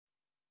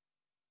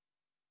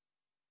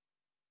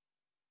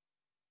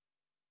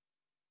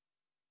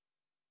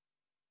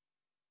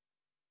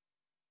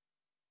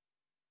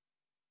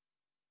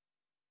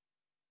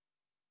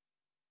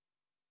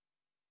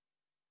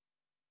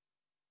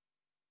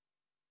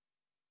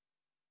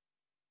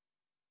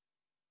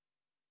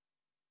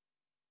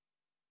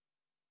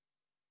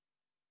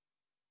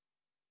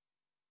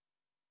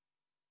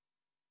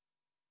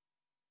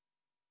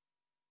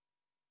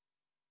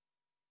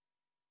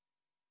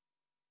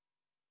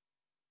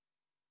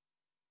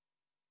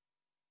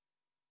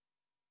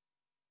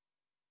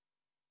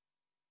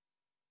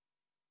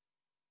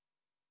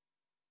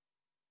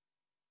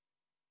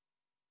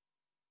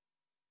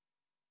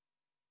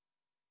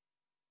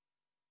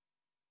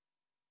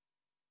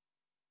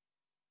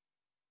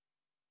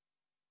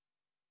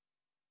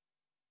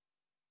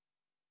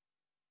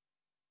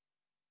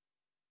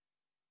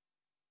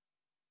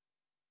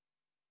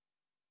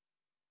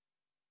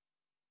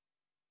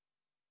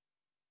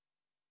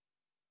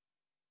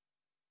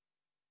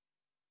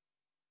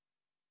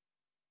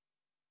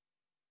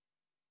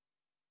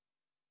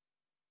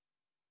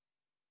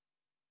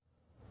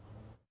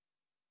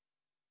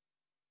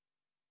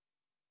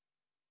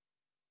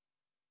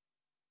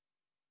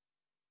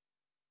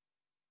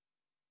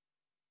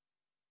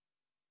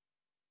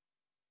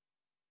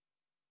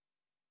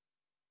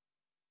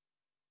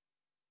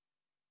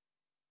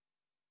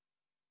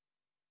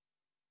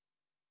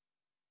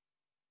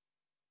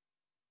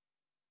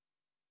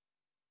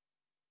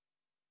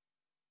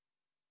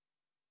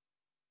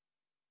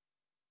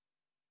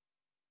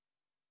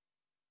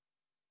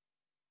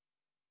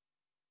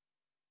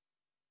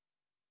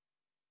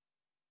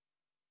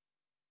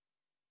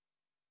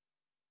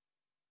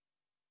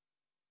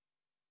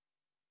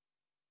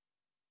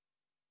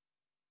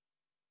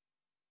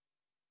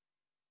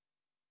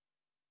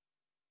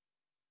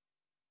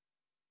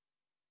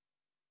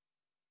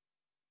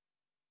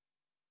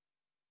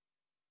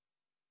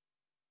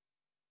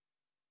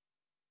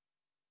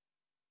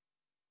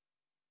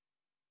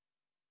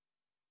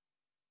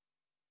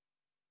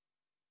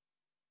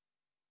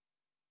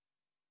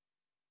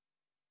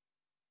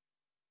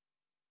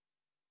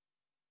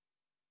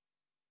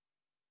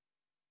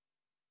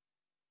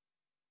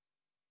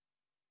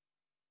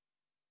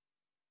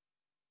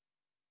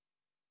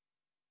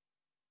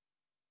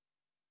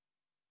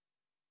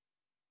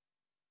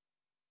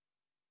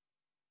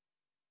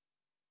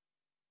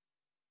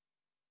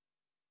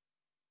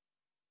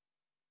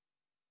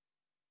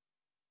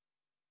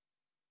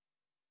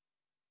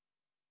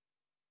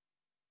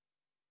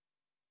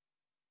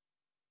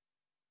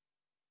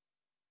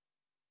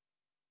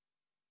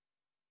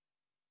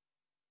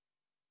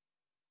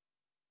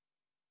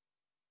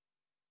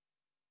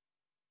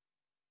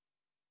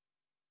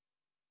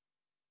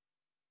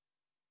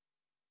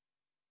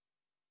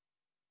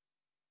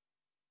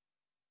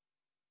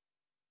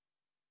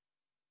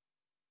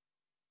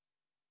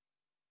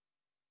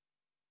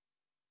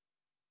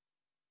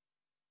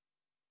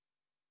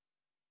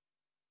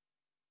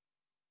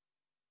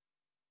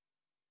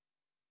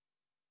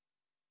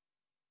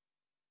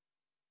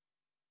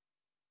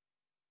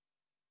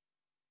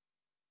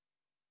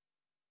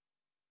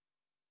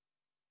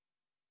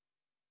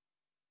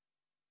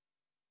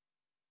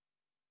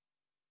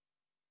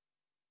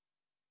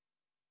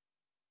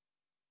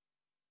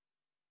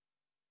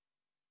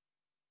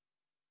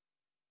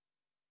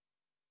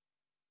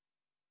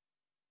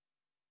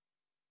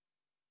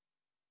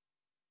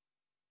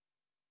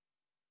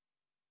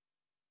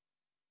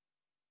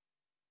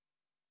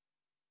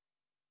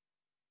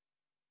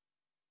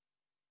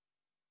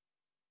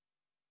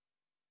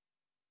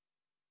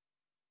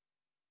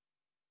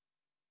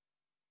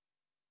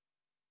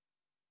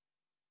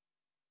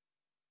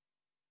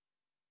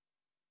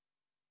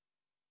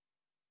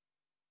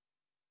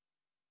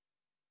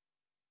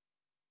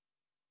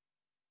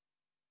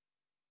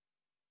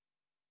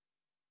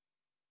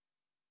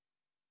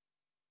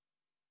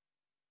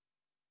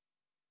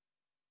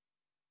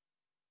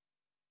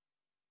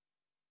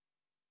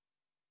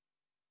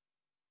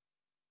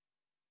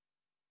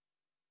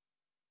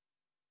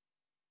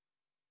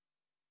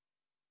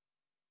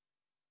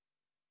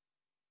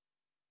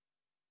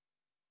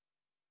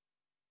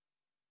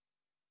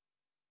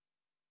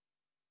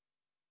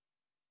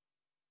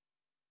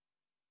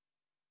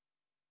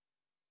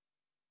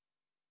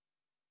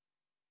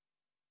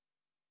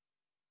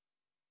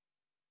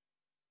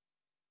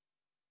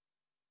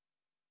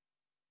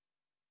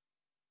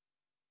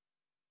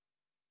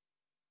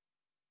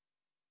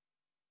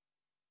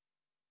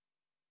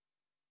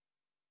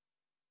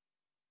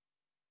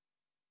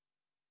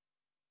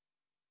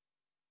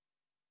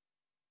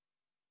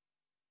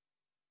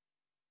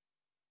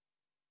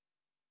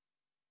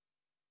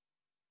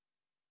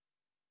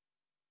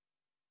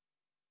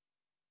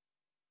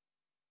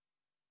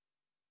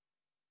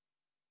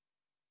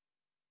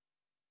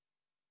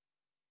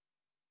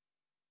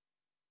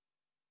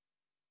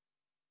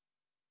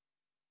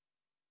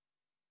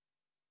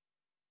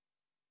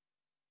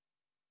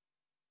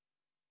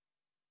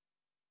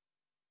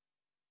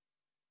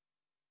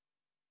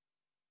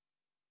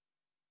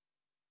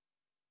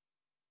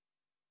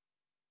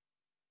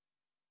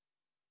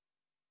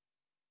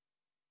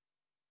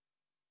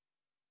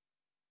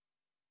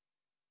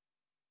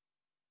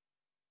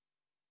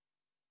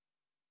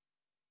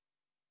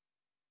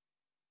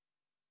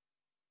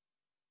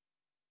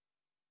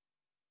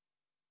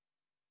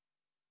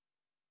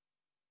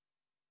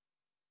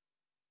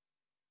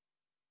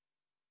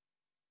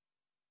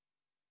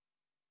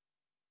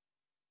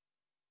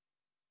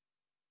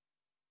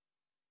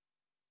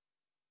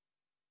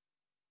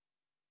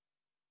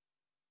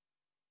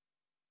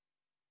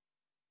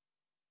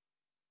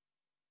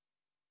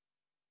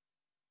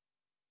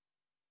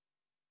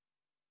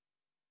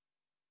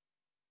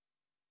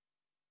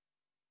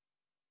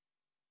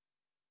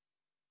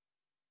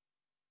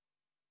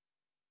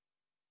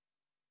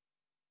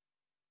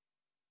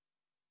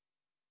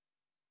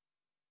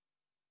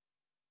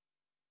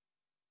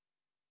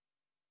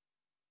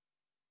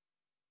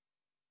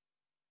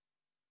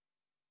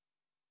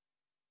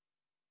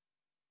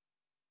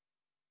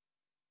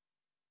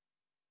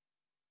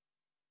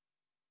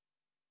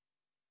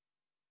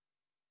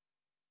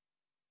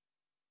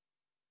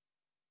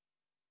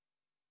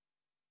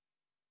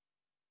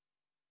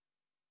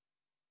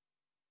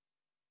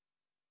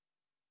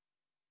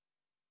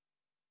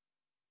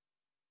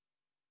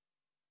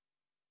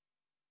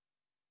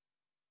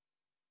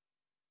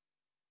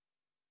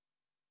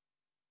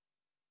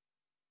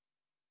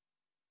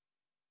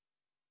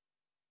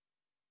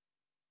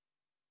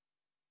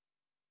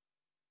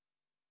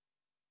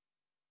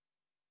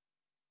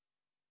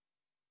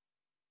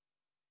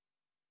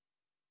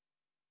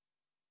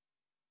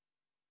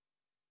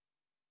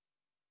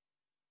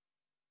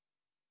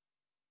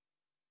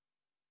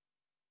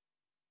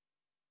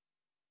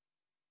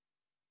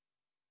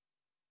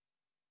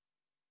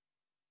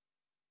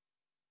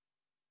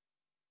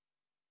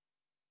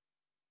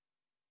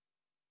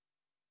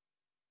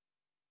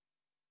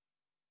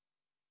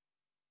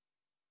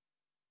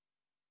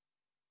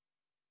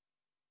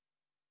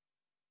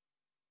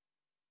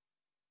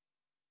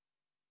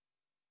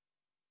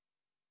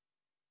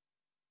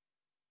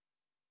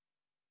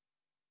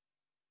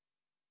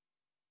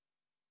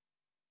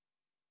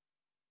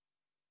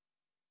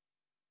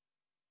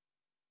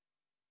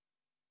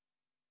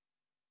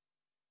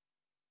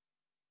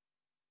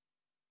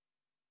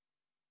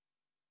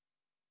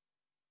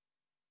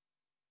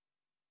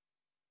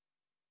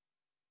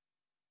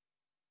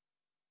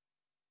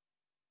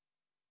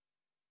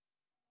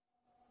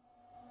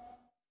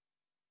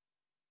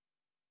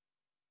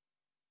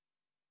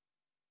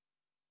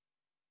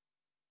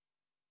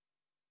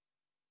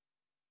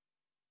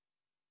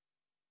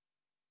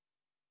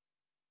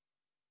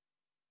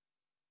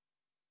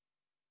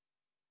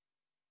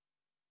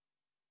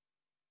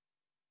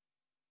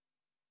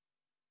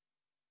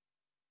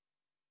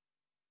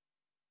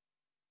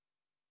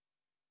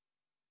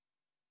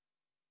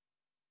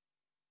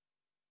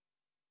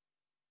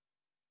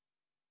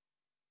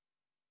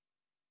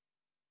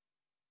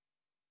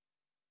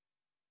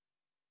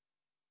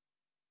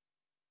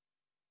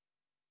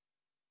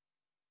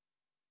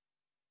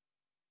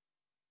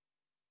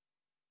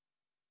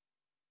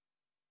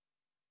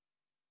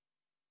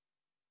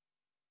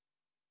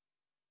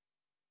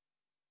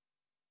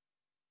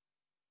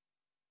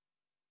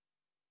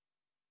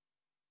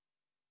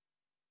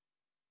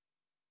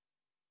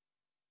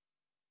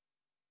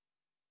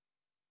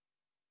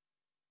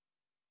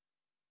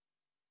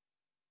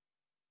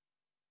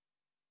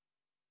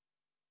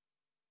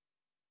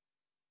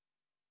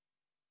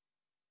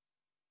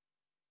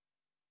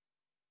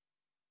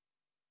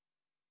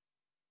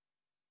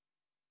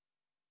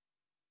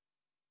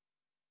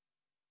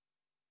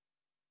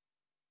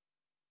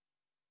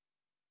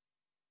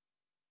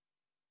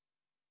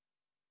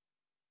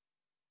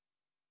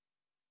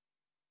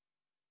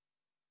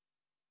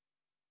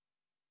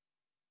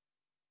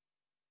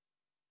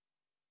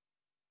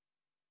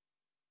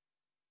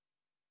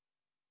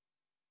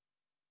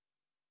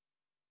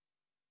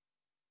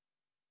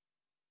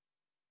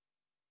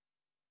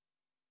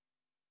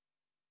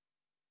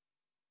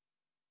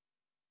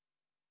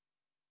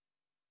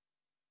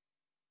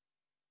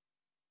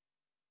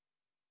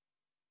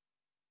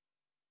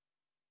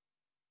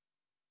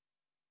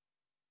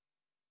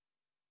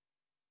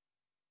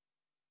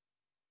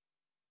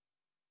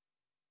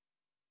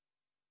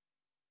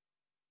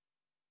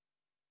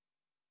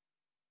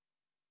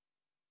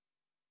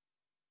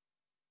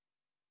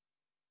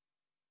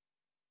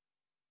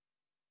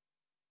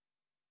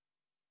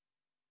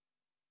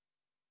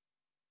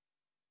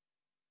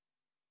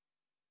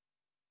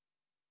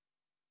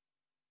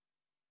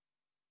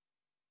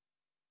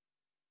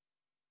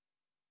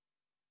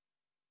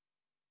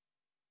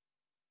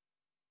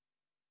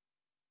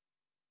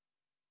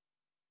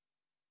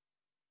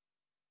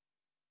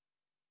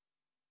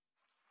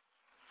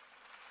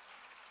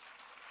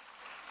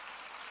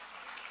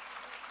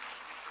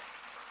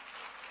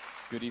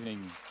Good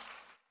evening.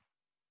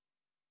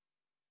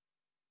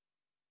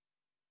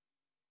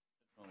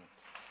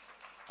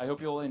 I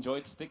hope you all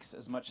enjoyed Styx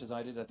as much as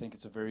I did. I think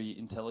it's a very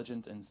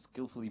intelligent and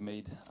skillfully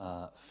made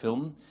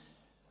film.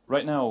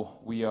 Right now,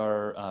 we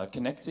are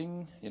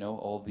connecting,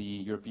 all the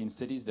European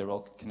cities. They're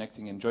all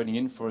connecting and joining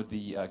in for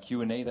the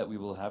Q&A that we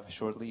will have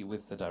shortly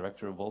with the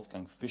director,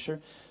 Wolfgang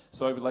Fischer.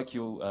 So I would like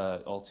you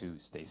all to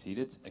stay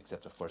seated,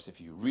 except, of course, if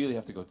you really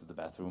have to go to the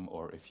bathroom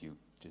or if you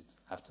just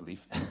have to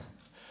leave.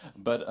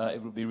 But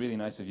it would be really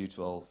nice of you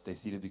to all stay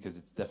seated because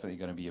it's definitely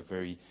going to be a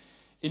very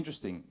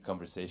interesting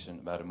conversation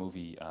about a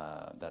movie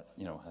that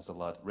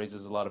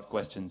raises a lot of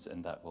questions,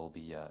 and that will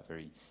be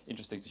very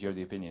interesting to hear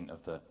the opinion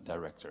of the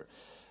director.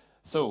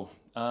 So,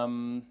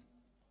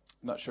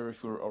 not sure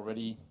if we're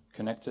already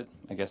connected.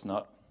 I guess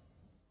not.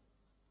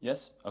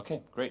 Yes?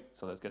 Okay, great.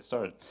 So let's get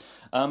started.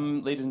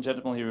 Ladies and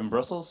gentlemen here in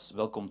Brussels,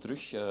 welkom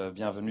terug.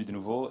 Bienvenue de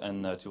nouveau.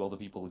 And to all the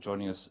people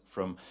joining us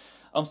from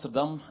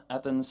Amsterdam,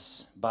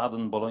 Athens,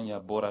 Baden, Bologna,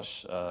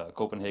 Borash,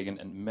 Copenhagen,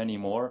 and many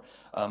more.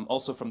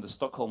 Also from the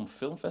Stockholm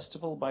Film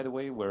Festival, by the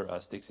way, where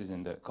Styx is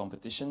in the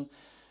competition.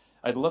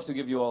 I'd love to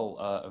give you all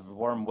a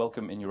warm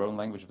welcome in your own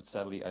language, but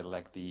sadly I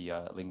lack the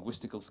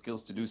linguistical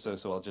skills to do so,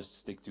 so I'll just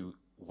stick to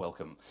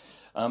welcome.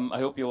 I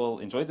hope you all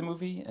enjoyed the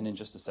movie, and in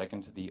just a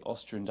second, the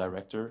Austrian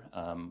director,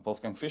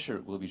 Wolfgang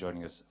Fischer, will be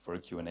joining us for a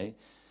Q&A.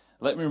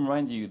 Let me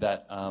remind you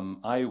that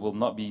I will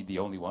not be the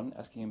only one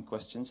asking him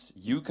questions.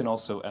 You can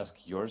also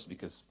ask yours,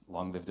 because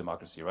long live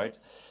democracy, right?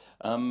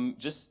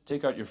 Just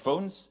take out your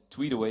phones,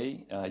 tweet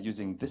away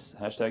using this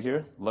hashtag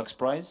here,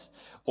 LuxPrize,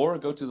 or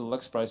go to the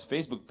LuxPrize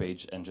Facebook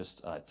page and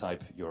just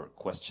type your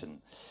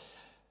question.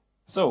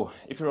 So,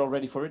 if you're all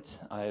ready for it,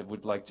 I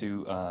would like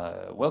to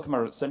welcome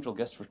our central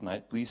guest for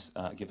tonight. Please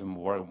give him a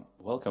warm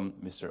welcome,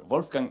 Mr.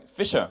 Wolfgang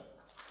Fischer.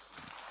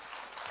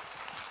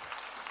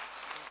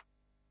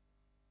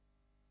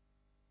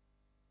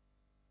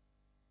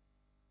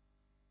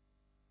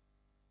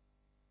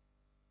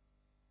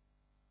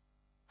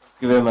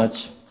 Thank you very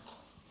much.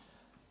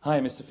 Hi,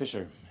 Mr.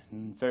 Fischer.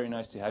 Very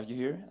nice to have you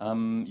here.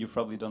 You've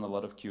probably done a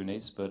lot of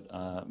Q&As, but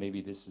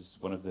maybe this is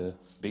one of the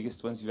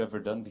biggest ones you've ever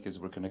done because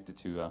we're connected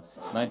to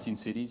 19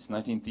 cities,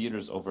 19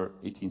 theaters over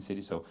 18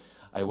 cities. So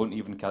I won't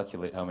even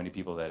calculate how many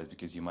people that is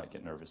because you might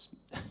get nervous.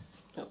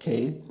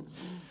 Okay.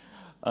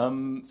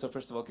 So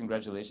first of all,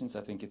 congratulations.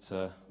 I think it's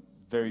a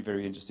very,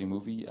 very interesting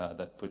movie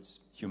that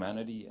puts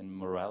humanity and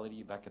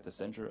morality back at the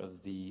center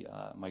of the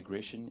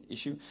migration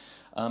issue.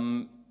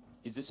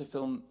 Is this a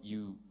film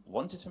you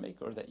wanted to make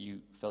or that you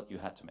felt you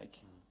had to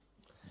make?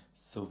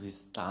 So we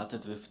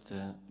started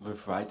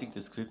with writing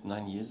the script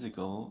 9 years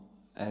ago,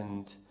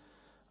 and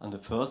on the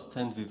first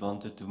hand we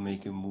wanted to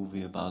make a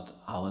movie about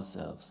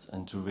ourselves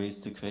and to raise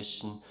the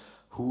question,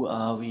 who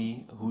are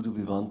we, who do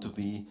we want to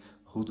be,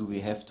 who do we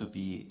have to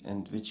be,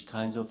 and which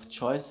kind of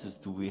choices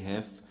do we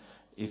have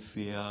if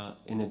we are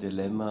in a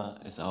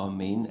dilemma as our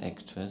main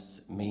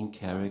actress, main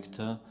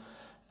character.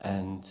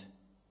 And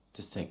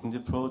the second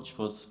approach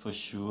was for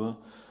sure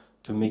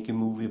to make a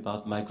movie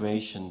about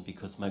migration,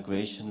 because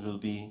migration will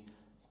be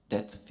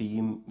that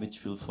theme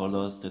which will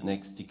follow us the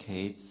next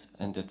decades,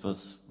 and that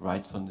was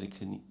right from the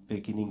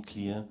beginning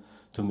clear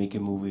to make a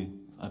movie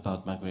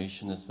about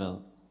migration as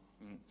well.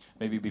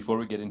 Maybe before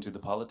we get into the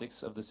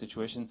politics of the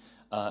situation,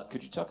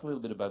 could you talk a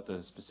little bit about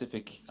the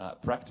specific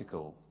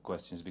practical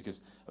questions? Because,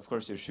 of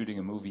course, you're shooting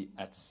a movie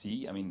at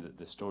sea. I mean,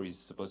 the story is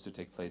supposed to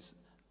take place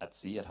at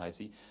sea, at high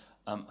sea.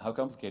 How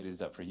complicated is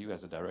that for you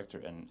as a director?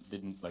 And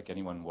didn't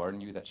anyone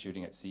warn you that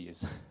shooting at sea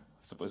is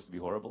supposed to be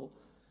horrible?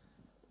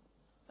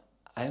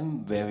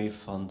 I'm very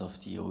fond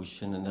of the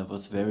ocean, and I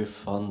was very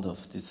fond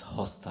of this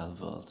hostile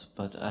world.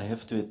 But I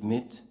have to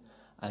admit,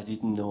 I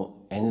didn't know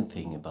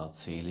anything about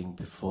sailing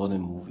before the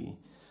movie.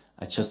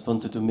 I just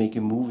wanted to make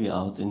a movie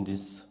out in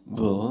this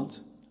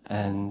world,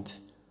 and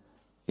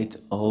it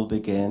all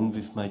began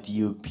with my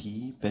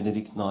DOP,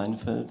 Benedict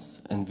Neuenfels,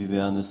 and we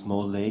were on a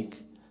small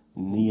lake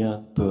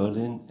near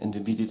Berlin, and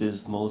we did a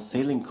small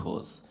sailing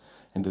course,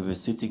 and we were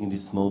sitting in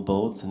these small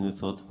boats, and we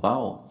thought,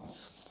 wow,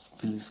 it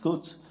feels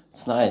good,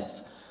 it's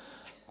nice.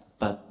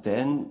 But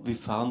then we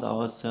found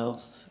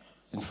ourselves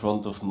in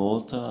front of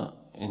Malta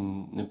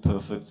in a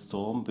perfect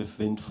storm with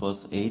wind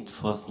force 8,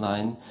 force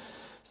 9.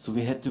 So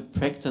we had to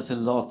practice a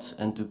lot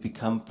and to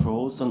become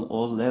pros on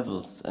all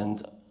levels.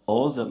 And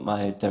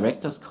my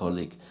director's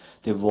colleague,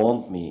 they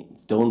warned me,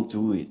 don't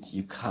do it.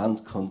 You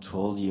can't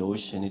control the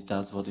ocean. It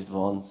does what it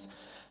wants.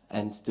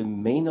 And the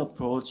main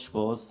approach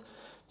was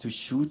to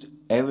shoot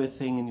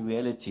everything in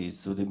reality.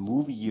 So the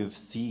movie you've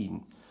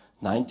seen,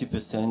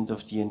 90%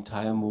 of the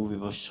entire movie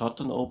was shot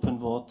on open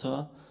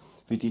water.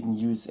 We didn't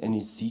use any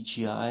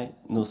CGI,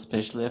 no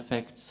special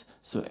effects.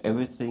 So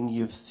everything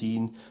you've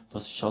seen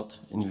was shot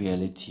in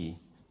reality.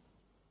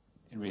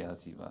 In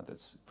reality, wow,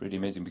 that's pretty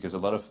amazing, because a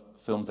lot of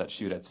films that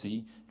shoot at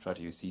sea try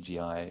to use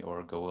CGI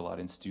or go a lot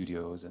in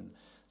studios, and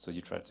so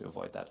you try to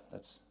avoid that.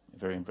 That's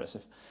very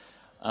impressive.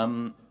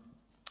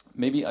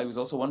 Maybe I was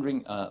also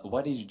wondering,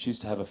 why did you choose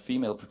to have a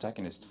female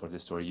protagonist for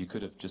this story? You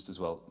could have just as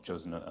well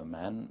chosen a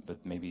man, but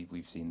maybe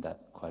we've seen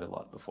that quite a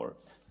lot before.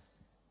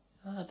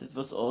 That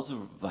was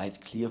also right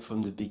clear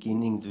from the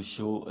beginning to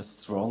show a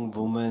strong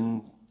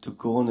woman to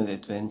go on an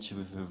adventure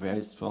with a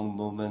very strong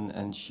woman,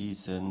 and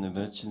she's an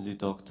emergency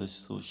doctor,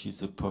 so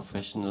she's a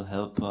professional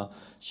helper.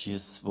 She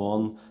has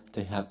sworn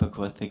the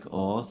Hippocratic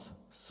Oath,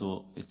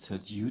 so it's her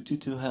duty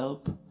to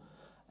help,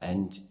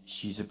 and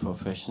she's a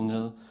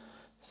professional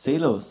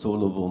sailor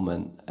solo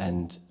woman,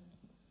 and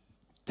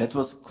that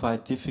was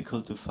quite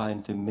difficult to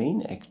find the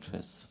main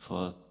actress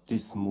for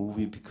this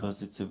movie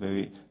because it's a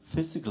very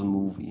physical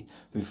movie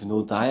with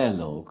no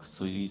dialogue.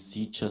 So you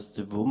see just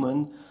a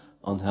woman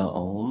on her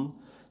own.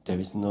 There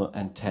is no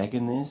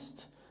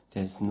antagonist.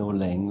 There's no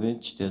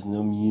language. There's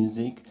no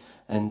music.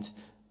 And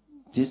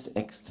this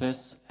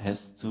actress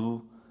has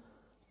to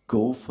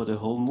go for the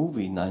whole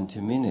movie, 90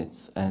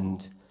 minutes.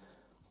 And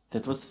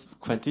that was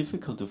quite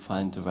difficult to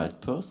find the right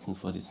person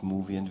for this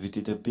movie. And we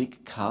did a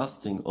big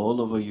casting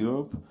all over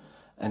Europe.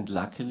 And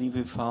luckily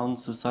we found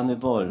Susanne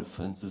Wolf,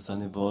 and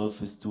Susanne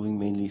Wolf is doing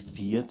mainly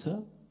theater,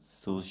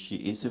 so she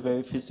is a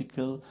very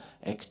physical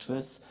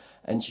actress,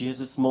 and she has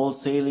a small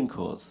sailing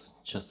course,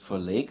 just for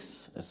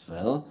lakes as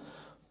well,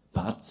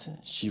 but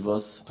she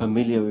was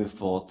familiar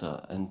with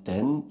water, and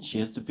then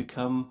she has to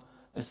become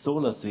a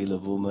solar sailor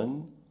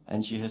woman,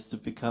 and she has to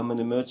become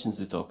an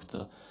emergency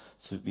doctor.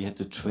 So we had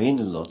to train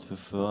a lot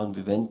with her, and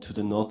we went to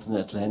the Northern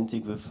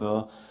Atlantic with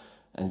her,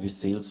 and we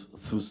sailed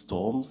through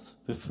storms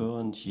with her,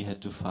 and she had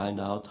to find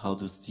out how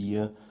to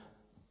steer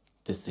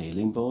the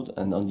sailing boat.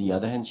 And on the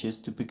other hand, she has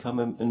to become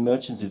an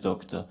emergency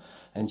doctor.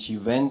 And she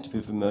went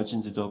with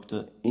emergency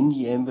doctor in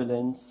the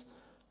ambulance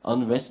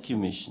on rescue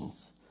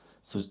missions,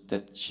 so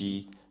that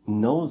she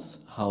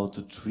knows how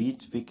to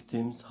treat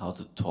victims, how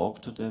to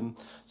talk to them,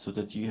 so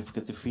that you have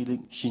got the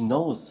feeling she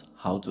knows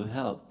how to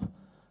help.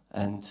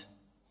 And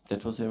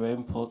that was very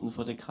important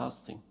for the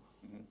casting.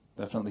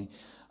 Definitely.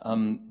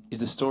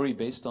 Is the story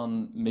based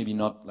on maybe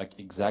not like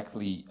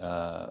exactly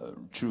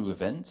true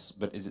events,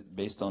 but is it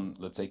based on,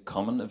 let's say,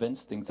 common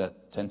events, things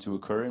that tend to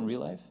occur in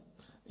real life?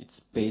 It's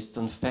based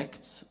on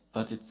facts,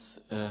 but it's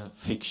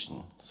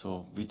fiction.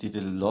 So we did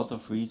a lot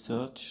of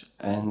research,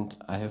 and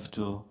I have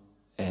to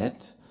add,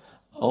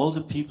 all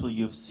the people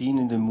you've seen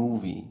in the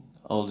movie,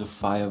 all the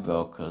fire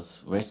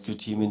workers, rescue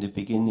team in the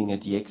beginning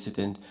at the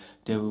accident,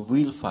 they were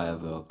real fire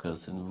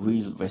workers and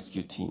real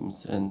rescue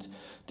teams. And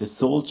the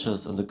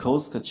soldiers on the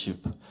Coast Guard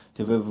ship,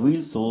 they were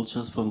real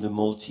soldiers from the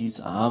Maltese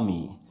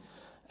army.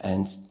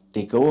 And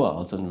they go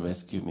out on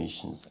rescue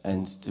missions.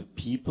 And the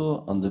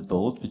people on the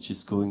boat, which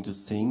is going to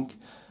sink,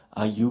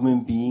 are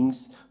human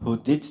beings who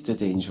did the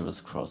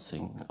dangerous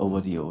crossing over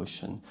the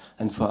ocean.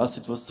 And for us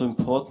it was so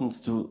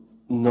important to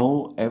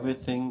know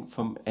everything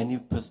from any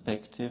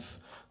perspective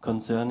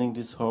concerning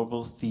this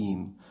horrible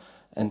theme.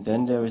 And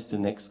then there is the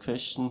next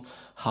question,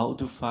 how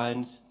to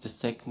find the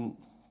second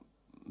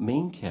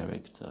main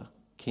character,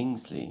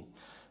 Kingsley.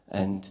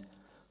 And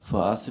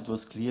for us it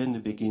was clear in the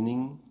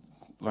beginning,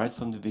 right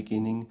from the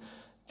beginning,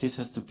 this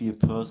has to be a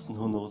person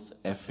who knows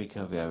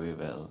Africa very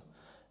well.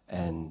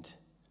 And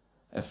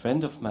a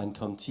friend of mine,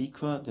 Tom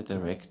Tikwa, the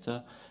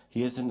director,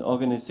 he has an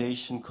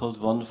organization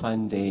called One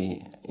Fine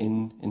Day,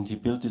 and he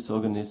built this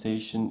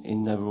organization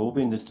in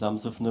Nairobi, in the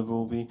slums of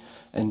Nairobi,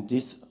 and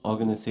this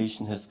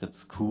organization has got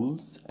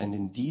schools, and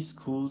in these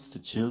schools, the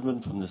children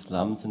from the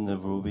slums in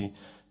Nairobi,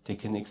 they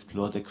can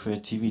explore their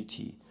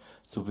creativity.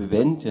 So we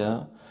went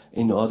there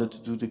in order to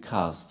do the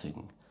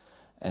casting,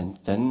 and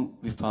then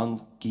we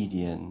found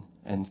Gideon,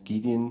 and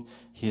Gideon,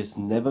 he has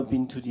never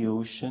been to the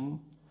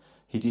ocean,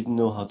 he didn't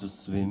know how to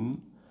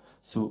swim,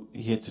 so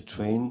he had to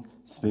train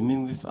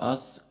swimming with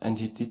us, and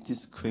he did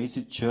this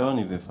crazy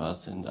journey with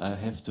us, and I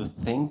have to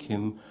thank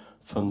him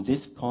from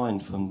this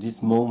point, from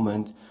this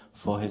moment,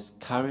 for his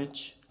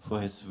courage, for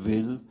his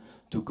will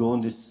to go on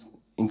this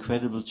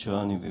incredible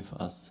journey with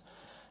us.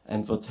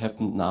 And what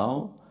happened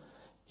now,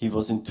 he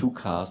was in 2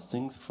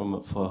 castings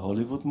for a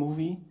Hollywood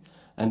movie,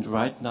 and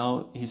right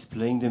now he's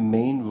playing the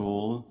main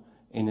role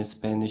in a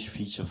Spanish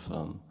feature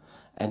film.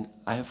 And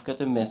I have got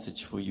a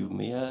message for you.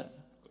 May I?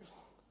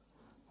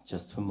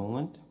 Just a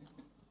moment.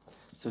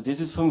 So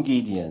this is from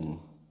Gideon.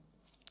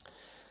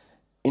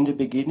 In the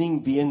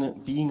beginning,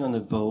 being on a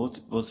boat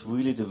was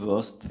really the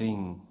worst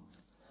thing.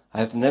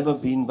 I've never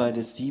been by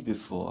the sea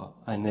before.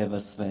 I never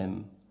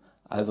swam.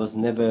 I was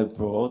never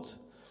abroad.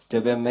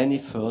 There were many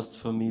firsts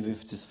for me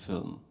with this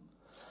film.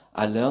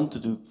 I learned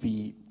to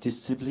be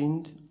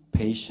disciplined,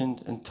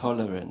 patient and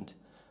tolerant,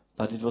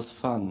 but it was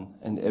fun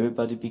and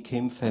everybody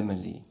became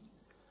family.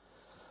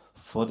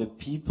 For the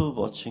people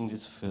watching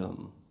this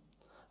film,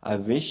 I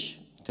wish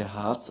their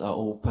hearts are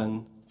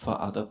open for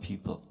other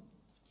people.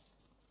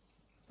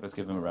 Let's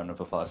give him a round of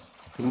applause.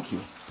 Thank you.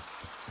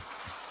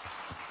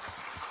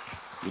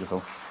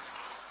 Beautiful.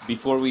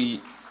 Before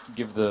we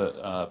give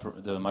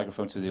the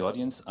microphone to the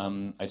audience,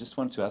 I just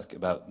want to ask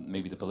about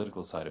maybe the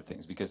political side of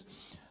things, because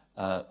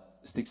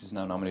Styx is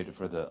now nominated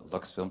for the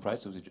Lux Film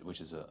Prize,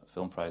 which is a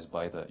film prize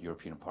by the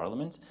European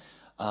Parliament.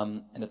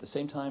 And at the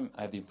same time,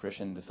 I have the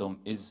impression the film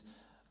is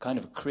kind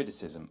of a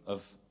criticism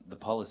of the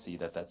policy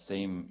that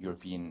same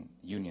European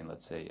Union,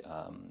 let's say,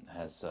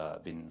 has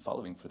been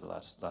following for the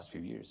last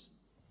few years.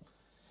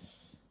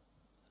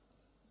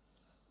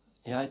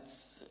 Yeah,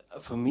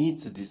 for me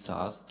it's a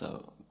disaster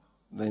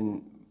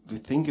when we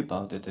think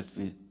about it, that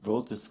we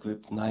wrote the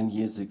script 9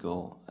 years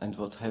ago, and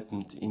what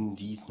happened in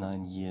these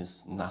 9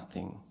 years?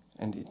 Nothing.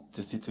 And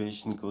the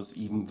situation goes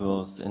even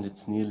worse, and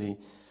it's nearly,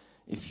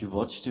 if you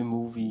watch the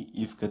movie,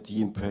 you've got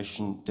the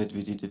impression that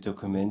we did a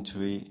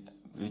documentary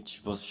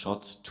which was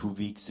shot 2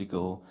 weeks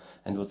ago.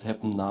 And what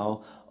happened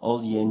now, all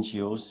the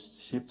NGO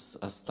ships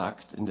are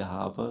stuck in the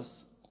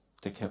harbors,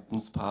 the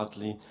captains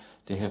partly,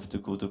 they have to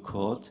go to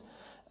court,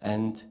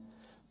 and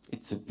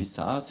it's a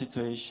bizarre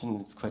situation.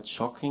 It's quite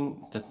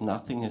shocking that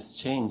nothing has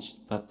changed,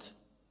 but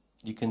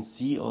you can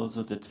see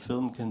also that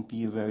film can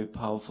be a very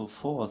powerful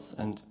force,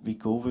 and we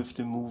go with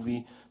the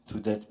movie to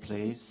that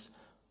place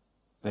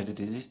where the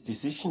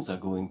decisions are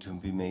going to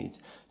be made.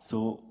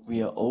 So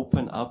we are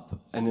open up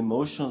an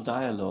emotional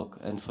dialogue,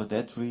 and for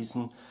that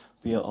reason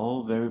we are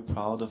all very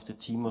proud of the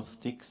team of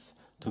Styx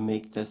to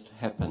make this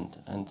happen,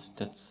 and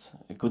that's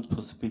a good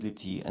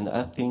possibility. And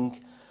I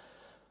think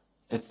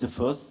that's the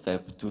first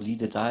step, to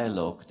lead a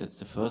dialogue. That's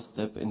the first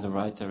step in the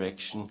right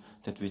direction,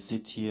 that we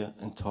sit here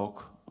and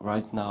talk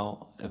right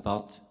now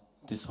about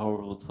this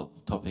horrible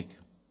topic.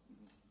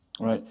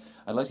 Right.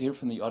 I'd like to hear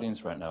from the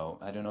audience right now.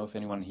 I don't know if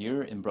anyone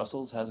here in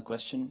Brussels has a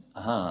question.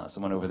 Aha,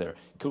 someone over there.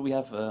 Could we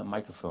have a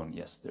microphone?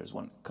 Yes, there's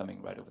one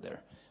coming right over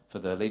there. For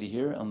the lady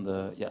here on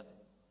the, yeah.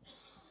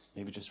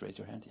 Maybe just raise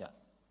your hand, yeah.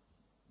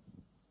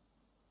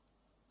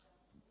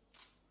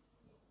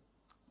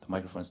 The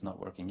microphone's not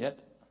working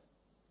yet.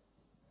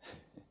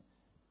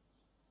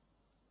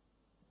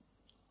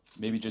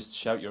 Maybe just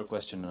shout your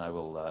question and I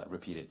will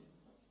repeat it.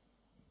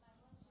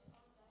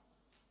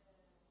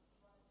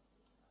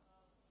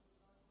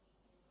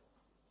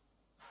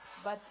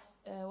 But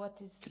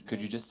what is... Could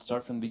you just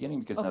start from the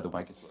beginning, because now the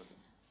mic is working.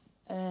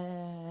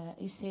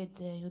 You said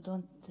you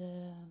don't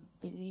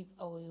believe,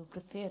 or you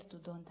prefer to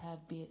don't have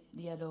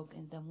dialogue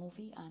in the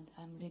movie, and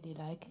I really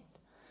like it.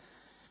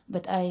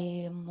 But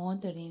I am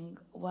wondering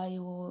why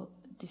you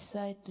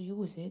decide to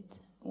use it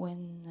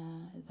when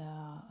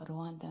the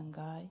Rwandan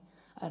guy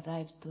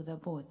arrived to the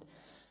boat.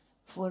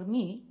 For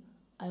me,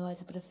 I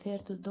was prefer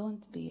to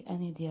don't be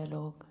any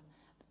dialogue,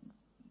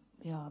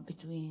 yeah,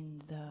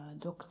 between the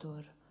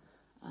doctor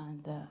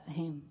and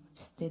him.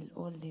 Still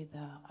only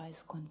the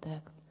eyes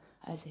contact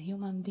as a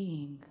human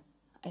being,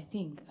 I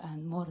think,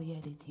 and more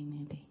reality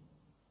maybe.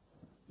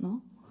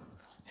 No?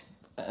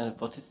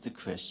 What is the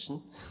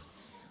question?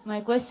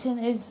 My question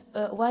is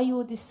why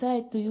you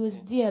decide to use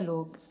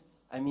dialogue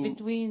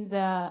between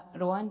the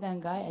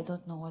Rwandan guy, I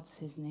don't know what's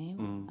his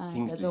name, and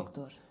Kingsley. the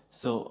doctor.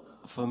 So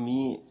for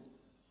me,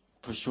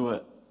 for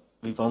sure,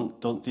 we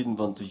didn't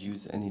want to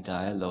use any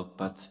dialogue,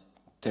 but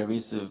there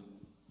is a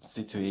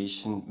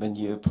situation when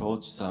you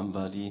approach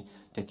somebody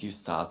that you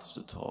start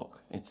to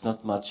talk. It's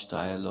not much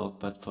dialogue,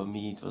 but for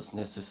me it was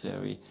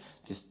necessary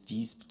that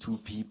these two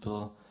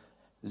people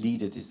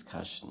lead a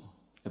discussion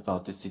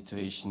about the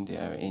situation they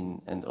are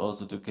in, and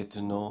also to get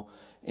to know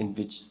in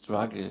which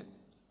struggle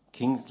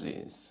Kingsley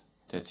is,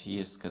 that he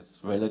has got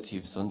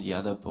relatives on the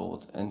other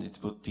boat, and it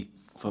would be,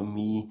 for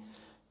me,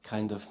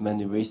 kind of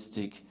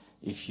manneristic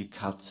if you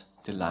cut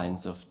the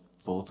lines of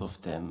both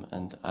of them,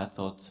 and I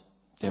thought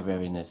they're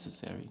very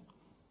necessary.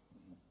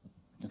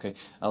 Okay,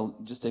 I'll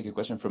just take a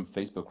question from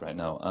Facebook right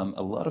now.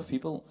 A lot of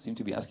people seem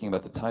to be asking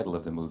about the title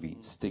of the movie,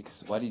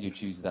 Styx. Why did you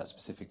choose that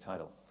specific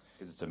title?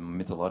 Because it's a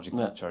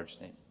mythologically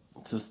charged name.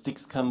 So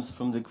Styx comes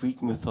from the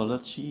Greek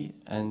mythology,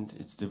 and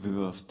it's the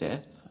river of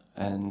death,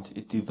 and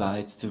it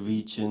divides the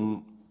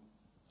region.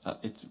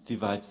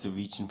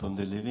 From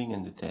the living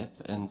and the dead,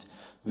 and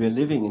we are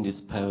living in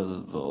these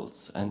parallel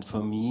worlds. And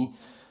for me,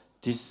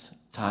 this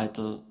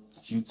title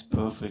suits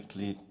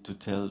perfectly to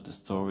tell the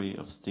story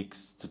of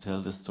Styx, to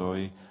tell the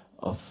story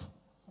of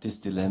this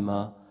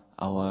dilemma.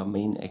 Our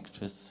main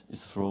actress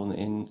is thrown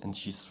in, and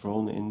she's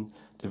thrown in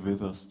the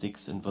river of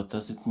Styx. And what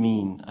does it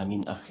mean? I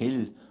mean,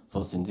 Achille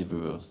was in the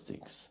river of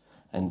Styx.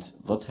 And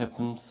what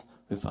happens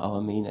with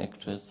our main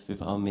actress,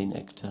 with our main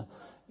actor,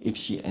 if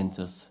she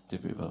enters the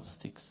river of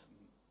Styx?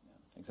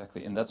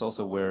 Exactly, and that's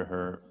also where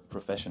her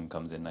profession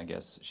comes in, I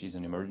guess. She's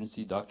an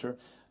emergency doctor.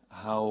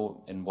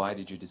 How and why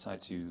did you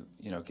decide to,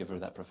 give her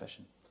that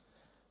profession?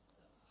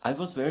 I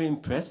was very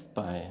impressed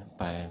by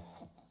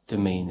the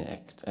main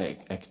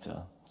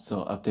actor,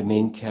 so the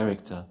main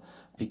character,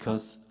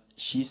 because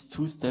she's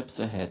 2 steps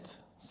ahead.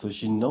 So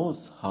she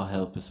knows how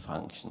helpers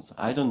functions.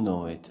 I don't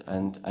know it,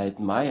 and I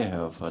admire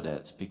her for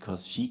that,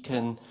 because she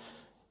can.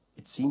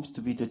 It seems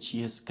to be that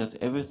she has got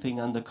everything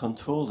under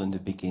control in the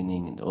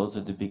beginning, and also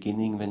at the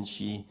beginning when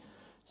she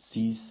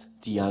sees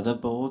the other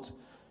boat,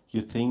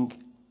 you think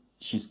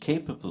she's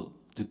capable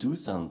to do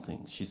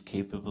something. She's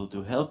capable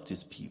to help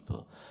these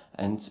people,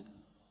 and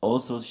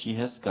also she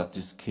has got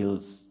the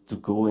skills to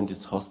go in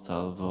this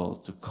hostile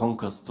world, to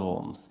conquer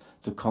storms,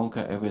 to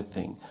conquer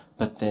everything.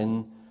 But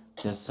then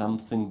there's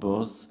something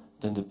worse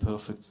than the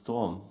perfect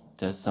storm.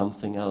 There's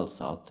something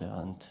else out there,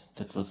 and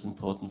that was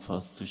important for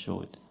us to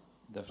show it.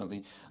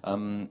 Definitely.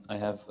 I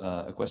have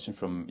a question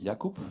from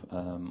Jakub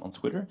on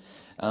Twitter,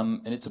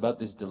 and it's about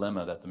this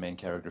dilemma that the main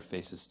character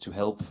faces, to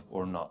help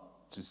or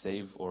not to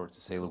save or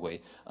to sail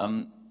away.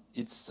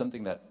 It's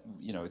something that,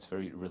 you know, it's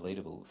very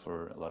relatable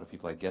for a lot of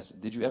people, I guess.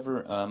 Did you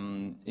ever,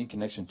 in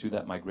connection to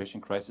that migration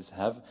crisis,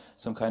 have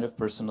some kind of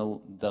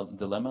personal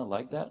dilemma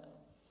like that?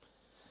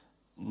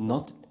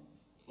 Not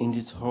in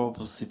this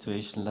horrible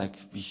situation like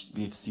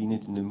we've seen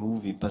it in the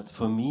movie, but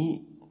for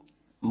me,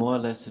 more or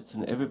less it's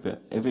an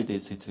everyday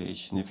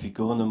situation. If we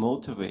go on a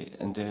motorway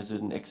and there's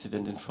an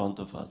accident in front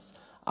of us,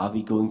 are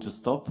we going to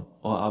stop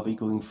or are we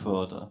going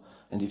further?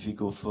 And if we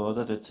go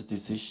further, that's a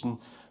decision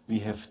we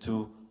have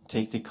to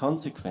take the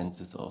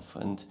consequences of.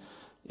 And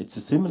it's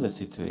a similar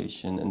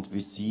situation. And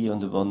we see on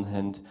the one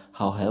hand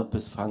how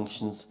helpless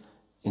functions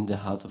in the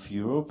heart of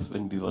Europe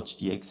when we watch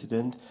the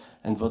accident,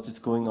 and what is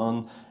going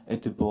on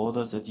at the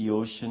borders, at the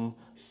ocean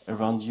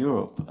around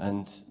Europe.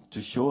 And to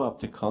show up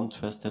the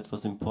contrast, that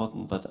was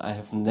important. But I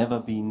have never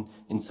been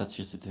in such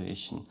a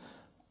situation.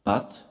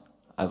 But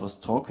I was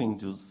talking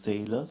to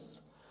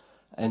sailors,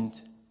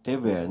 and they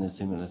were in a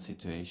similar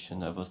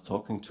situation. I was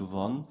talking to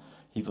one,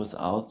 he was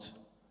out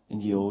in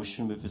the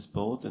ocean with his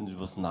boat, and it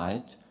was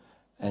night,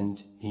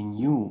 and he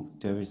knew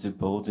there is a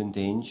boat in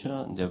danger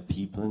and there are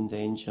people in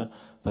danger,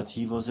 but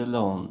he was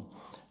alone,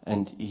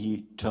 and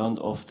he turned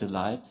off the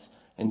lights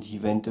and he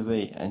went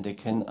away, and I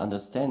can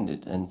understand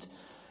it. And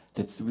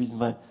that's the reason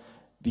why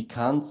we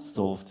can't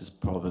solve this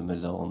problem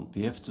alone.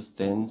 We have to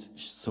stand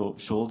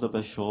shoulder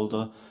by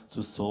shoulder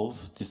to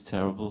solve this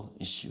terrible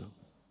issue.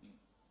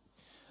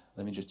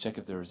 Let me just check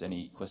if there's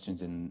any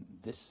questions in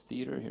this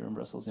theater here in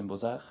Brussels, in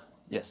Beaux-Arts.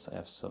 Yes, I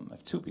have some. I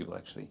have two people,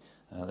 actually.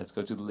 Let's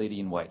go to the lady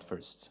in white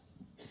first.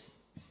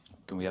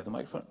 Can we have the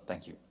microphone?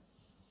 Thank you.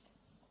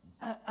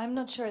 I'm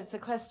not sure it's a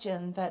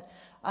question, but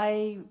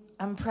I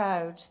am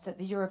proud that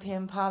the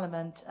European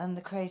Parliament and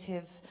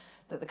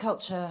that the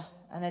Culture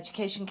and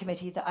Education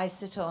Committee that I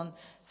sit on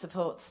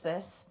supports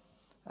this,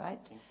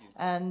 right?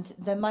 And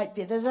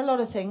there's a lot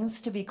of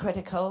things to be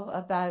critical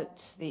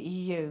about the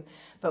EU,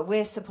 but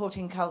we're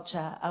supporting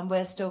culture and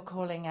we're still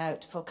calling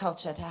out for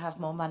culture to have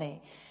more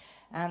money.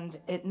 And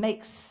it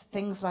makes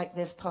things like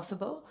this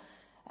possible,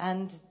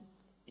 and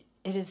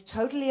it is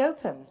totally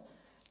open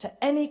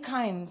to any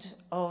kind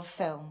of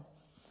film.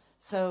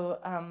 So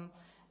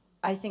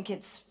I think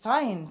it's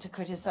fine to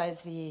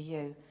criticize the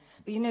EU.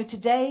 But you know,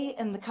 today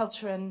in the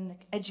Culture and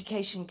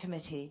Education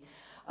Committee,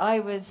 I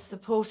was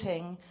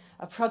supporting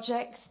a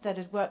project that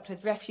had worked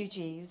with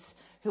refugees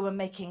who were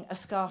making a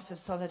scarf of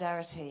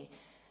solidarity.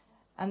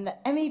 And the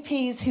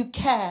MEPs who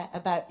care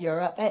about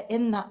Europe are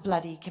in that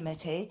bloody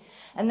committee,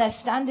 and they're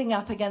standing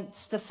up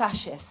against the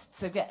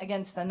fascists,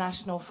 against the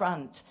National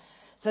Front.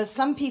 So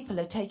some people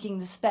are taking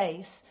the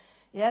space,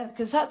 yeah,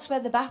 because that's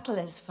where the battle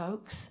is,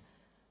 folks,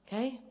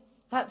 okay?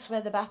 That's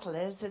where the battle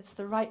is. It's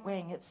the right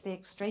wing, it's the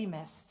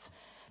extremists,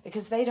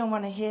 because they don't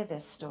want to hear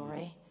this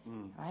story,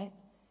 right?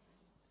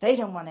 They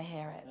don't want to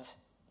hear it.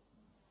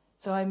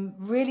 So I'm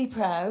really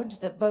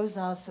proud that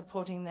Beaux-Arts is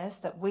supporting this,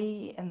 that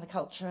we in the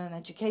Culture and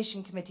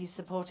Education Committee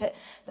support it,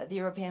 that the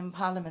European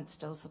Parliament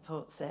still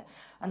supports it.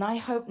 And I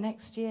hope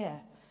next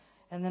year,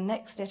 in the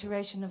next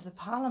iteration of the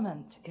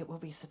Parliament, it will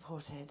be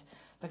supported,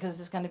 because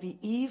it's going to be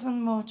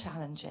even more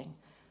challenging.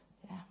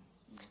 Yeah.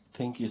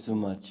 Thank you so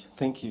much.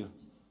 Thank you.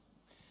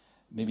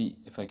 Maybe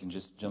if I can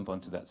just jump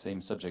onto that same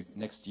subject.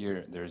 Next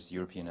year, there's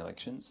European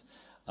elections.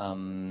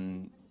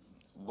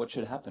 What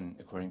should happen,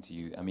 according to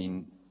you? I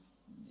mean,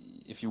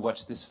 if you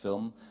watch this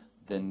film,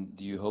 then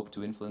do you hope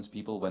to influence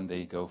people when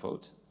they go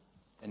vote?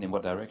 And in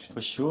what direction?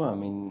 For sure. I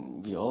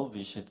mean, we all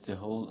wish it, the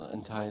whole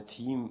entire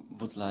team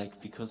would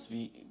like, because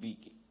we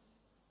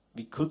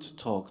could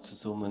talk to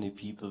so many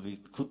people, we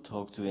could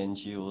talk to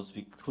NGOs,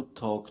 we could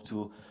talk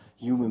to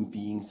human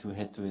beings who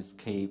had to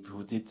escape,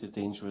 who did the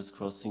dangerous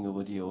crossing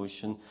over the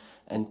ocean,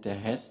 and there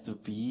has to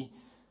be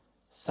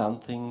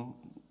something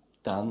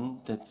done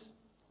that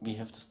we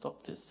have to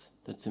stop this.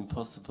 That's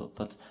impossible.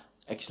 But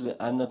actually,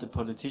 I'm not a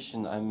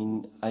politician. I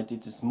mean, I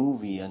did this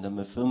movie and I'm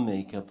a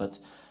filmmaker, but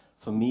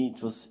for me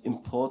it was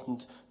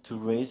important to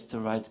raise the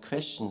right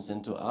questions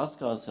and to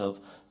ask ourselves,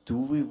 do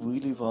we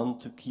really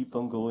want to keep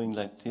on going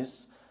like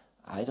this?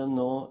 I don't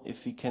know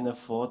if we can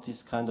afford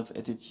this kind of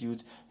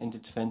attitude in the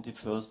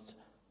 21st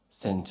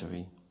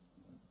century.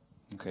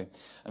 Okay,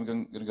 I'm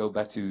going to go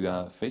back to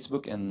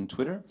Facebook and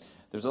Twitter.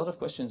 There's a lot of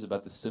questions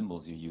about the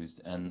symbols you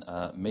used, and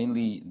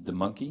mainly the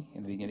monkey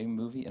in the beginning of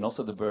the movie, and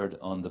also the bird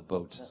on the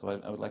boat. So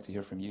I would like to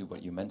hear from you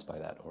what you meant by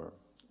that. Or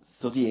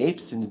so the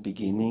apes in the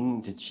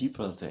beginning, the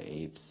Gibraltar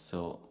apes.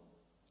 So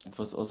it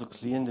was also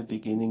clear in the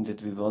beginning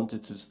that we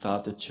wanted to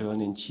start a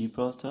journey in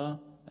Gibraltar.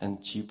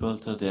 And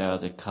Gibraltar, there are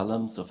the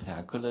columns of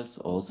Hercules,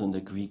 also in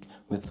the Greek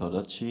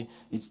mythology.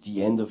 It's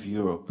the end of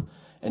Europe.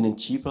 And in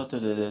Gibraltar,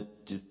 there are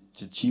the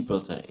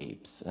Gibraltar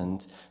apes.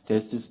 And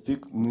there's this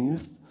big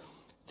myth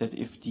that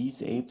if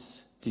these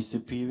apes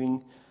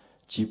disappearing,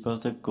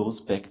 Gibraltar goes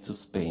back to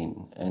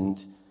Spain.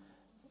 And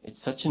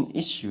it's such an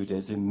issue.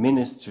 There's a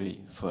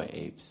ministry for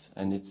apes.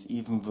 And it's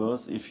even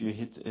worse if you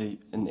hit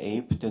an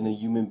ape than a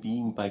human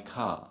being by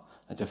car.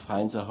 And the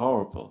fines are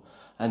horrible.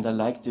 And I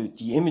like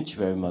the image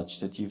very much,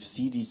 that you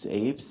see these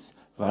apes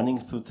running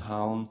through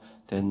town.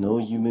 There are no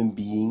human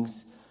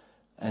beings.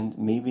 and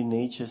maybe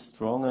nature is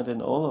stronger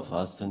than all of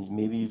us, and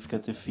maybe you've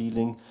got the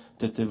feeling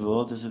that the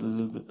world is a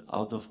little bit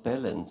out of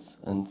balance.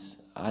 And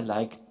I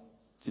liked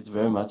it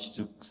very much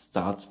to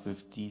start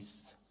with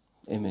this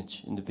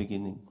image in the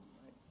beginning.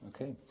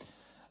 Okay.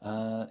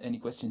 Any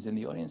questions in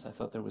the audience? I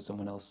thought there was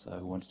someone else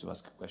who wants to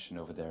ask a question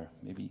over there.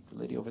 Maybe the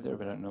lady over there,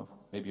 but I don't know.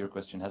 Maybe your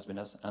question has been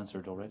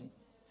answered already.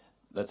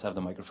 Let's have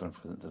the microphone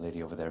for the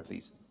lady over there,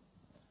 please.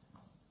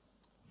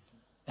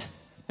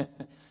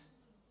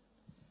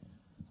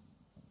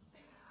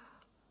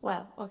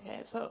 Well,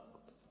 okay, so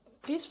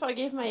please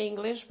forgive my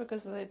English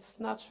because it's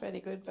not really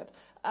good, but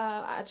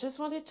I just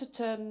wanted to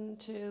turn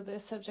to the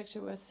subject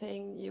you were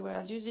saying. You were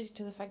alluding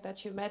to the fact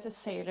that you met a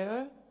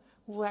sailor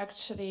who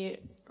actually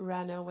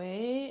ran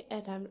away,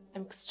 and I'm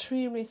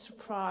extremely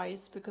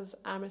surprised because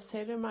I'm a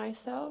sailor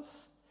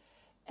myself,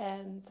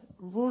 and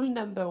rule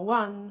number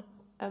 1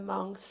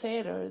 among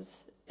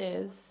sailors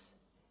is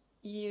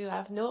you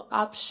have no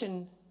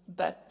option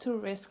but to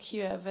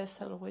rescue a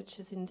vessel which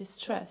is in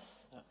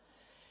distress. Yeah.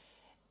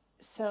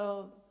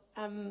 So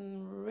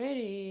I'm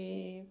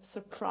really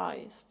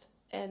surprised,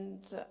 and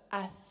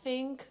I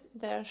think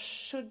there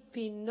should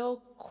be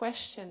no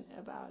question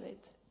about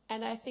it.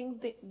 And I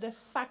think the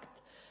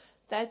fact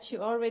that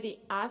you already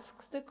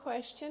asked the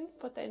question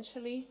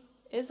potentially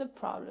is a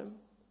problem,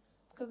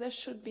 because there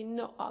should be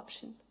no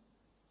option.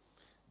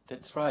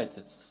 That's right,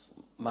 that's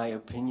my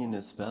opinion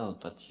as well,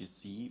 but you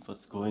see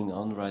what's going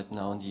on right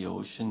now in the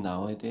ocean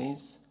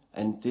nowadays,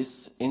 and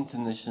this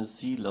international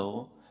sea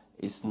law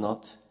is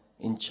not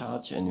in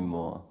charge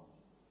anymore.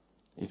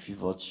 If you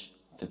watch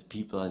that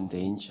people are in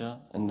danger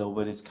and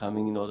nobody's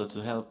coming in order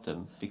to help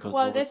them. Because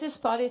well, this is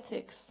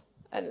politics.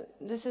 And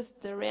this is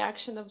the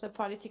reaction of the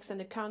politics, and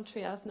the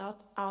country are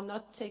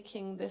not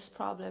taking this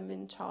problem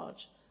in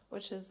charge,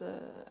 which is,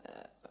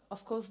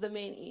 of course, the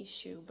main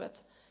issue.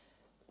 But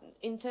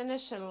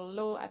international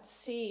law at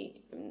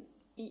sea,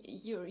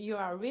 you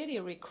are really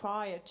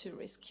required to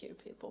rescue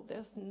people.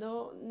 There's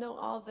no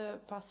other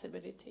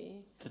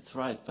possibility. That's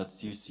right,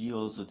 but you see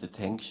also the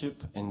tank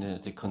ship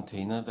and the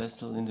container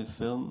vessel in the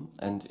film,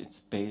 and it's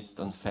based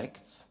on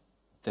facts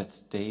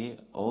that they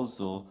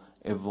also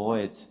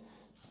avoid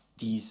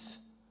these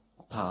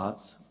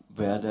parts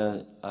where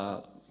there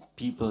are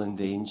people in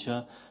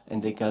danger,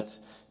 and they got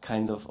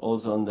kind of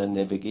also on their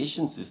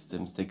navigation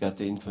systems, they got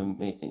the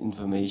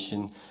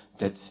information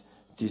that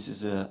this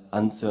is an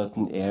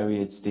uncertain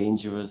area, it's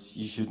dangerous,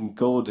 you shouldn't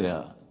go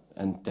there.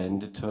 And then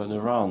they turn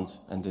around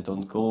and they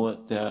don't go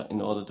there in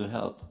order to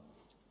help.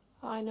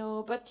 I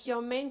know, but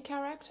your main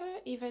character,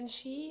 even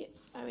she's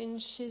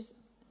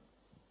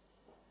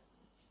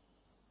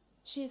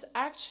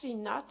actually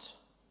not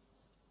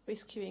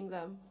rescuing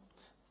them.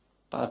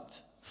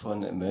 But for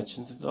an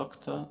emergency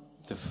doctor,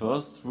 the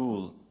first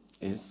rule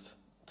is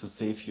to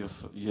save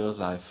your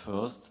life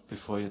first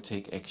before you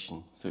take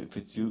action. So if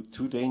it's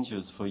too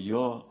dangerous for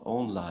your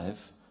own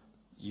life,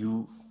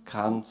 you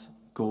can't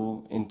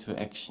go into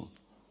action.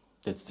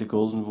 That's the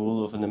golden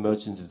rule of an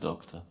emergency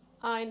doctor.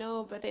 I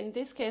know, but in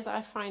this case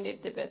I find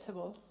it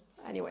debatable.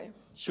 Anyway.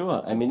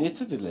 Sure, I mean,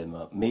 it's a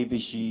dilemma. Maybe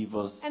she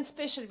was... And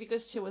especially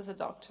because she was a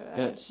doctor.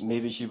 Yeah,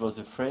 maybe she was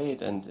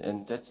afraid,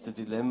 and that's the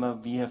dilemma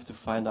we have to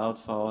find out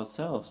for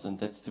ourselves. And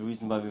that's the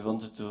reason why we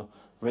wanted to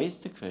raise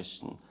the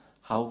question.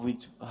 How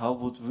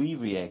would we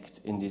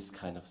react in this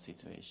kind of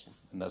situation?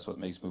 And that's what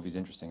makes movies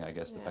interesting, I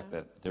guess, the fact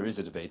that there is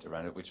a debate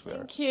around it, which we're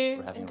having. Thank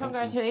you, and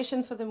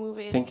congratulations for the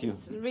movie. Thank you.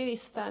 It's really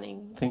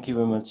stunning. Thank you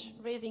very much.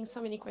 Raising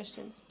so many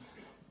questions.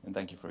 And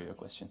thank you for your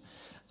question.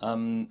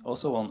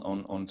 Also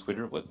on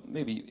Twitter, but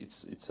maybe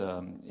it's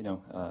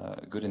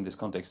good in this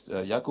context.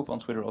 Jakub on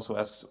Twitter also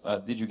asks,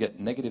 did you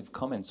get negative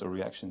comments or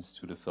reactions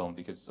to the film?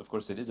 Because of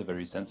course it is a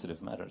very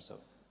sensitive matter.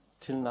 So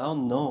till now,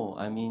 no.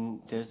 I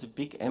mean, there's a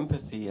big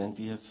empathy, and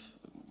we have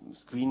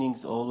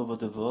screenings all over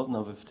the world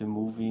now with the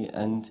movie.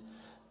 And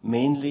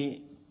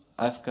mainly,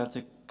 I've got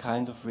a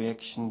kind of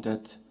reaction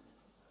that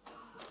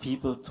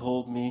people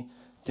told me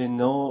they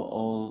know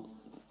all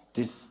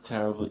these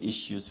terrible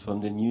issues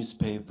from the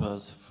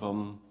newspapers,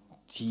 from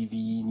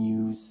TV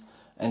news,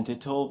 and they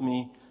told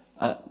me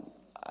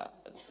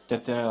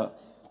that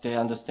they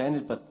understand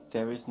it, but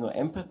there is no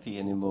empathy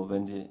anymore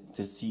when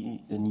they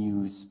see the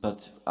news.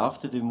 But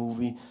after the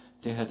movie,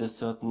 they had a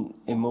certain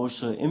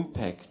emotional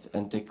impact,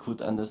 and they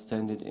could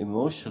understand it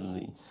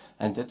emotionally.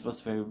 And that was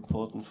very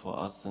important for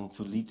us, and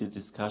to lead the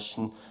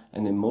discussion,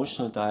 an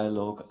emotional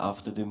dialogue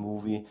after the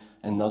movie,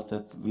 and not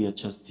that we are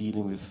just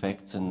dealing with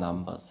facts and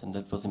numbers. And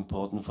that was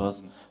important for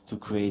us to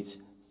create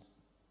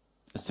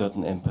a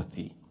certain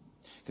empathy.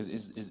 Because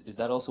is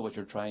that also what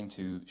you're trying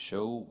to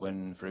show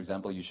when, for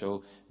example, you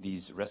show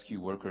these rescue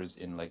workers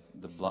in like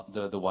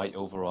the white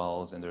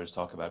overalls, and there's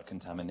talk about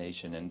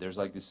contamination, and there's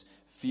like this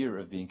fear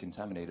of being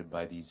contaminated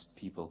by these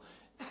people,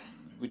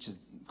 which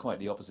is quite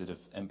the opposite of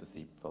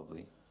empathy,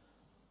 probably.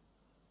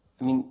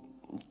 I mean,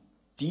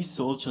 these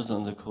soldiers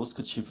on the Coast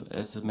Guard ship,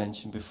 as I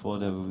mentioned before,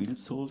 they were real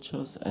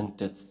soldiers, and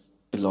that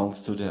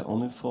belongs to their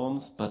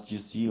uniforms. But you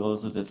see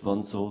also that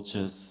one soldier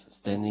is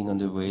standing on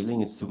the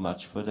railing, it's too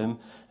much for them.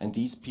 And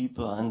these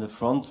people are in the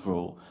front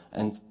row.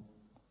 And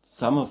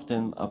some of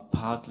them are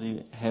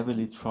partly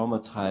heavily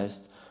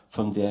traumatized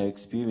from their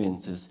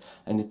experiences,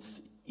 and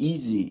it's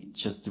easy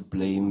just to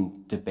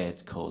blame the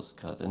bad Coast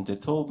Guard. And they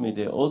told me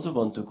they also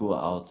want to go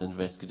out and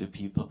rescue the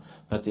people,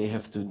 but they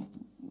have to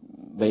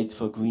wait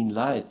for green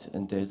light,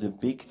 and there's a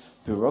big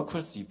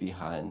bureaucracy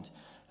behind.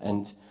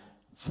 And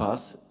for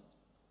us,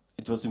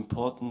 it was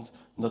important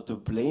not to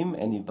blame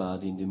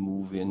anybody in the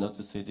movie and not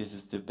to say this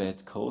is the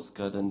bad Coast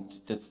Guard, and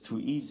that's too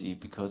easy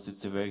because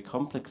it's a very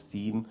complex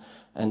theme,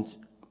 and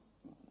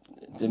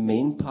the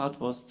main part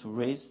was to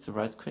raise the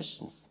right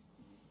questions.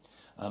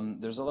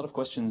 There's a lot of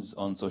questions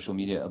on social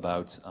media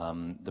about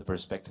the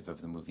perspective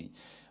of the movie.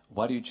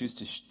 Why do you choose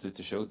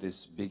to show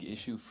this big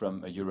issue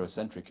from a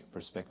Eurocentric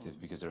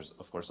perspective? Because there's,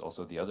 of course,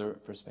 also the other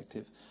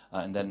perspective.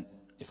 And then,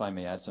 if I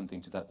may add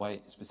something to that, why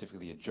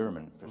specifically a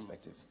German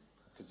perspective?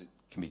 Because it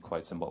can be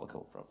quite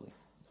symbolical, probably.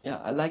 Yeah,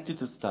 I liked it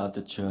to start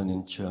the journey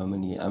in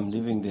Germany. I'm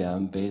living there,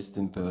 I'm based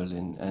in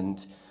Berlin.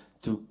 And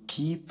to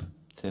keep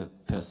the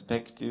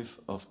perspective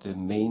of the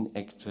main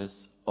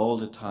actress all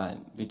the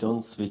time. We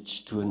don't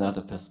switch to another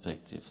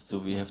perspective. So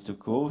we have to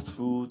go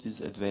through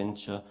this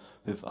adventure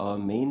with our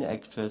main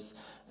actress,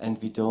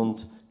 and we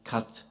don't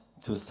cut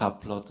to a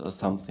subplot or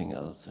something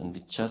else. And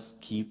we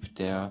just keep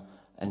there.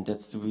 And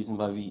that's the reason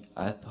why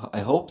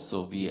I hope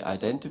so, we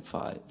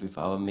identify with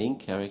our main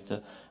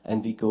character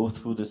and we go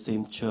through the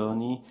same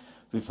journey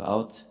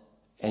without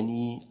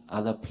any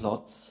other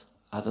plots,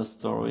 other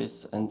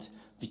stories, and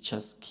we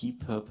just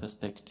keep her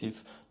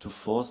perspective to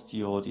force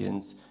the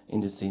audience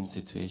in the same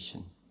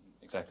situation.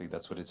 Exactly,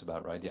 that's what it's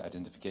about, right? The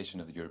identification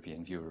of the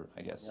European viewer,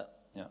 I guess.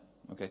 Yeah.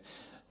 Yeah, okay.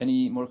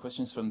 Any more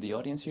questions from the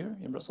audience here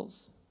in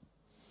Brussels?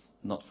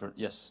 Not for,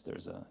 yes,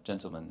 there's a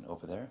gentleman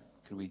over there.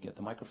 Could we get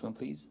the microphone,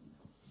 please?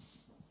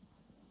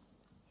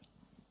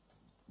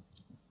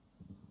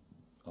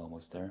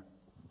 Almost there.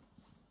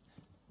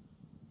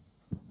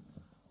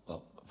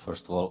 Well,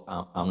 first of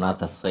all, I'm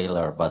not a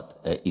sailor, but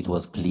it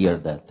was clear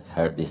that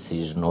her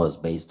decision was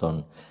based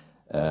on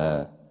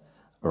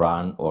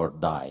run or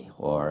die,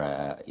 or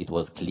it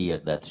was clear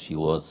that she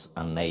was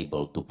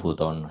unable to put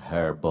on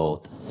her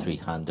boat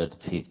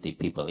 350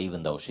 people,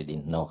 even though she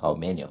didn't know how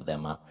many of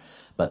them are,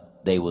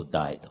 but they would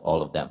die,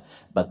 all of them.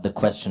 But the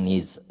question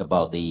is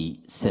about the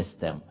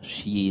system.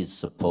 She is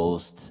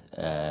supposed,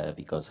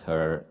 because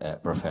her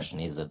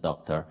profession is a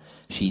doctor,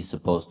 she's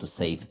supposed to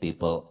save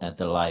people, and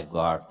the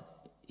lifeguard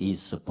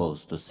is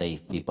supposed to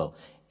save people.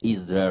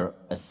 Is there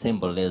a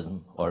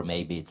symbolism, or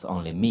maybe it's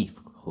only me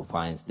who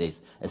finds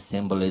this, a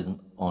symbolism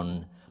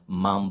on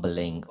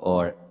mumbling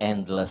or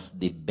endless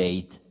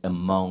debate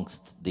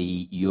amongst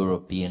the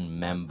European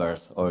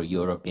members or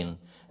European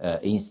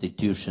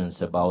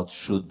institutions about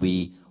should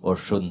we or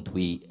shouldn't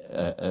we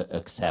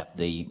accept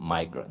the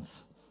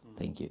migrants?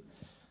 Thank you.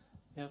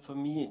 Yeah, for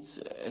me it's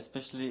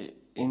especially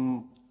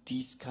in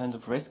these kind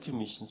of rescue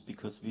missions,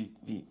 because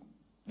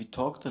we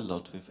talked a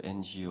lot with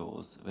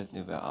NGOs when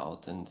they were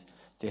out, and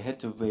they had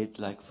to wait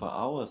like for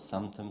hours,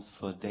 sometimes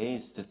for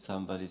days, that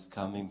somebody's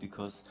coming,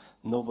 because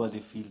nobody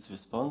feels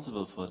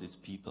responsible for these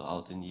people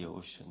out in the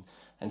ocean.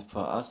 And for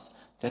us,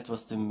 that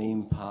was the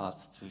main part,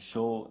 to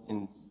show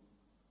in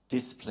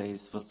this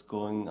place what's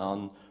going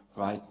on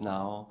right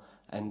now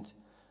and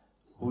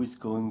who is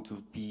going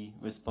to be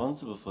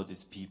responsible for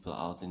these people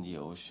out in the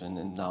ocean.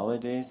 And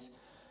nowadays,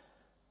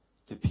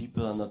 the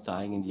people are not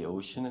dying in the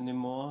ocean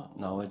anymore.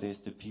 Nowadays,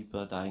 the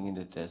people are dying in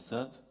the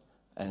desert,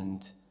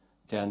 and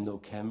there are no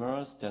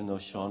cameras, there are no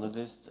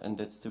journalists, and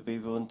that's the way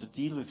we want to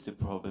deal with the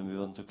problem. We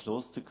want to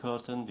close the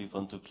curtain, we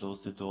want to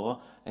close the door,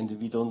 and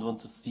we don't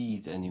want to see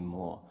it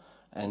anymore.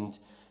 And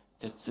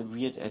that's a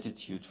weird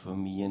attitude for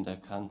me, and I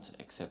can't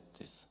accept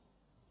this.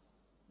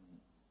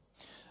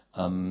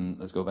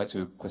 Let's go back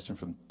to a question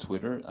from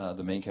Twitter.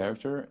 The main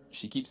character,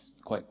 she keeps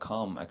quite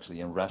calm, actually,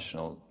 and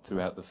rational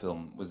throughout the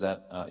film. Was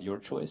that your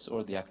choice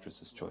or the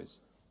actress's choice?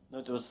 No,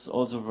 it was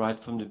also right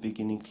from the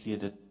beginning clear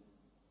that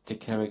the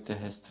character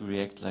has to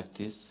react like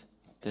this.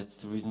 That's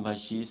the reason why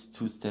she is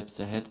 2 steps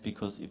ahead,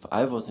 because if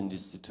I was in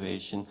this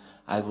situation,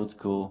 I would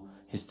go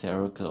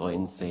hysterical or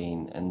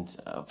insane. And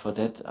for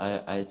that,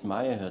 I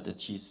admire her, that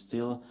she's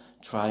still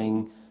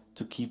trying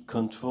to keep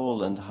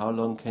control. And how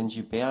long can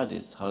she bear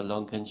this? How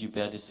long can she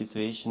bear this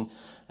situation?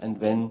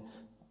 And when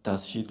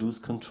does she lose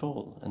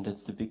control? And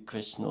that's the big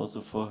question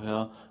also for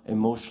her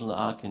emotional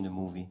arc in the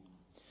movie.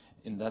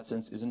 In that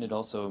sense, isn't it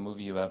also a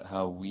movie about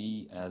how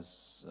we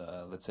as,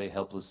 let's say,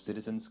 helpless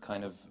citizens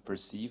kind of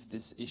perceive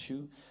this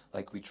issue?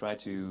 Like we try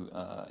to,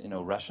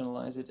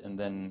 rationalize it, and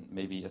then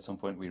maybe at some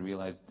point we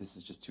realize this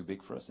is just too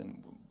big for us,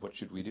 and what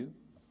should we do?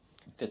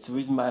 That's the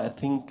reason why I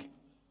think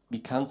we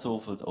can't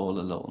solve it all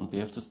alone. We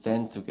have to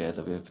stand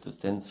together. We have to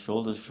stand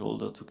shoulder to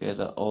shoulder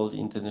together. All the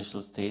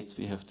international states,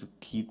 we have to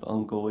keep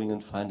on going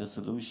and find a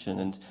solution.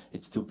 And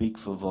it's too big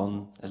for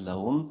one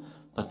alone.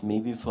 But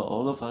maybe for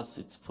all of us,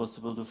 it's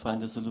possible to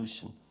find a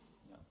solution.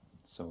 Yeah.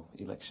 So,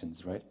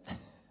 elections, right?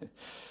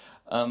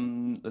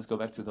 Let's go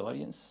back to the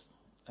audience.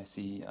 I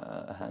see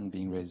a hand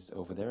being raised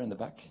over there in the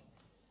back.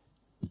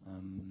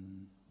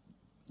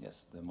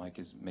 Yes, the mic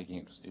is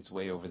making its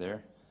way over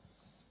there.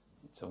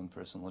 its own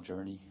personal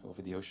journey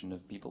over the ocean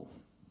of people.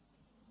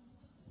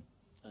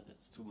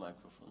 That's 2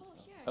 microphones.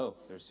 Oh,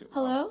 there's two.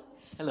 Hello?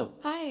 Hello.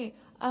 Hi.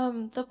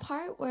 The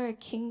part where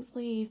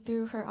Kingsley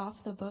threw her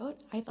off the boat,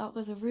 I thought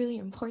was a really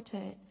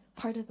important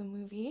part of the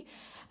movie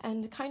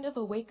and kind of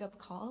a wake-up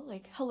call.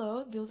 Like,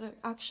 hello, those are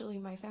actually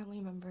my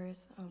family members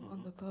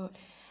on the boat.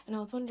 And I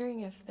was wondering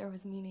if there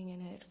was meaning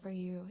in it for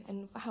you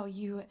and how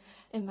you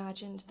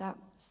imagined that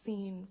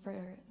scene for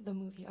the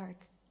movie arc.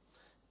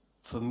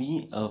 For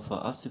me, for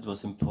us, it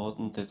was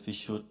important that we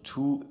show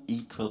 2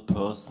 equal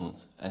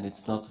persons, and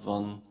it's not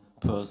one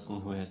person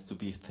who has to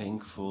be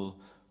thankful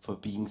for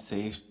being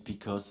saved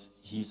because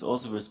he's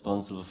also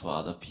responsible for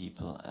other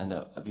people.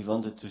 And we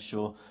wanted to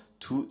show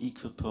 2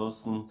 equal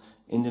persons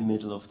in the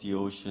middle of the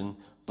ocean.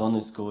 One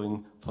is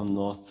going from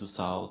north to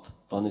south,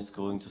 one is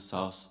going to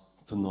south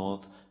to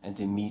north, and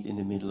they meet in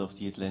the middle of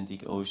the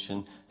Atlantic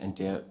Ocean, and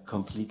they're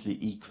completely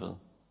equal.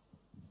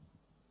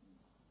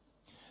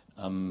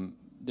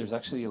 There's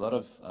actually a lot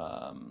of,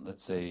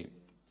 let's say,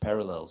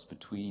 parallels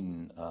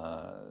between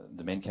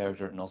the main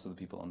character and also the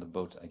people on the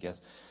boat, I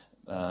guess.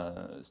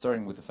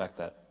 Starting with the fact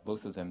that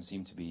both of them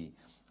seem to be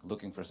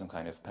looking for some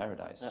kind of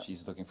paradise. Yeah.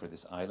 She's looking for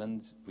this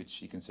island, which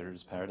she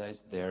considers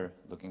paradise. They're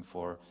looking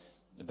for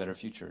a better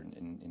future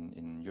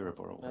in Europe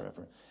or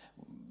wherever.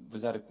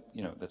 Was that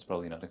that's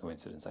probably not a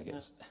coincidence, I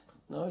guess.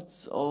 No,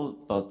 it's all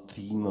about the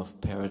theme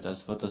of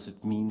paradise. What does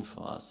it mean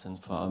for us? And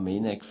for our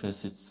main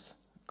actress, it's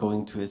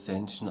going to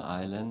Ascension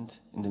Island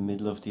in the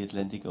middle of the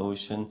Atlantic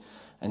Ocean,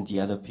 and the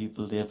other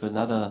people, they have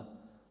another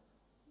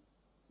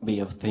way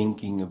of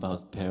thinking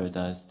about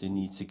paradise. They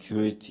need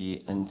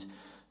security, and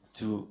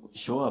to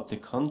show up the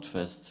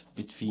contrast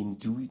between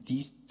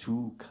these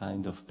 2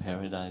 kind of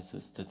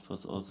paradises, that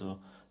was also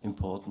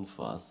important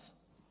for us.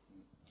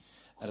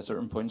 At a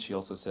certain point, she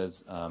also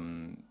says,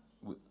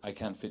 I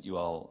can't fit you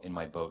all in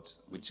my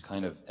boat, which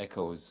kind of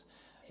echoes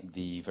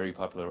the very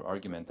popular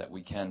argument that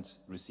we can't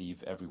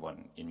receive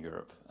everyone in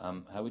Europe.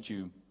 How would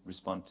you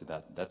respond to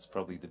that? That's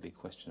probably the big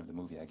question of the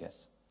movie, I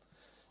guess.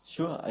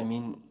 Sure, I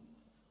mean,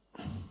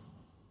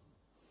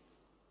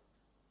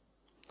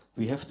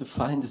 we have to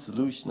find a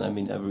solution. I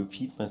mean, I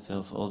repeat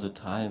myself all the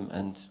time,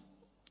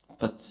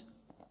 but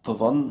for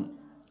one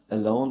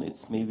alone,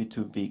 it's maybe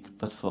too big,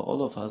 but for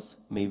all of us,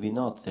 maybe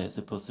not. There's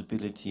a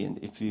possibility, and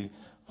if you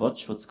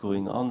watch what's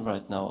going on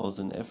right now,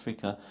 also in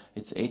Africa,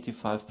 it's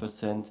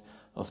 85%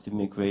 of the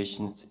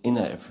migrations in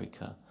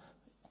Africa.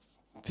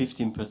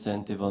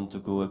 15% they want to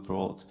go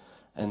abroad.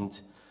 And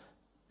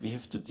we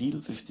have to deal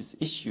with this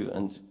issue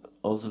and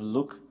also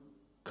look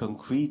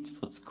concrete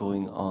what's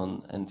going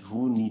on and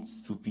who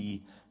needs to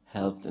be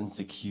helped and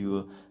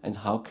secure and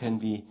how can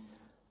we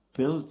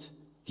build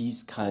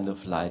these kind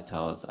of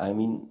lighthouses. I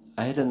mean,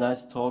 I had a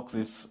nice talk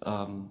with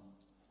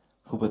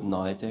Hubert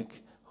Neudeck,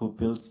 who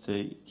built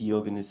the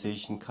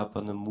organization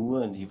Kappa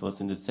Namur, and he was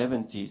in the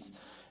 70s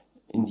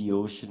in the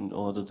ocean in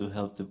order to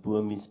help the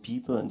Burmese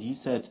people, and he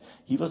said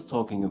he was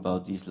talking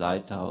about these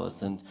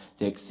lighthouses and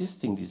they're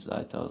existing, these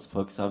lighthouses.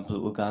 For example,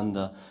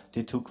 Uganda,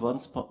 they took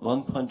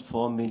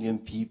 1.4 million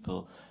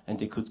people and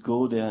they could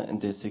go there and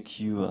they're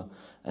secure,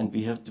 and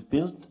we have to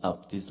build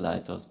up these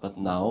lighthouses, but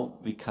now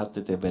we cut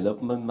the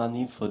development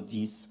money for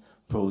this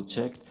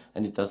project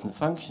and it doesn't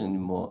function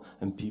anymore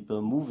and people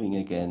are moving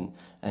again,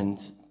 and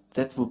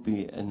that would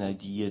be an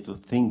idea to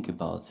think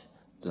about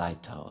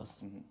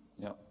lighthouses. Mm-hmm.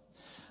 Yeah.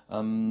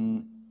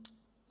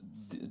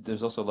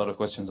 There's also a lot of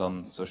questions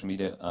on social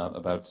media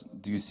about,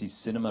 do you see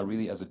cinema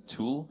really as a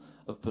tool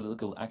of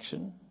political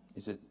action?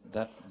 Is it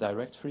that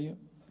direct for you?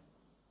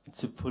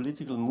 It's a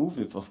political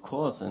movie, of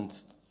course, and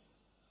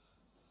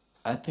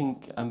I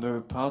think I'm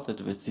very proud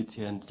that we sit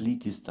here and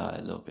lead this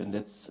dialogue, and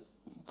that's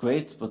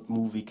great what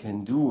movie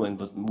can do and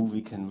what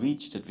movie can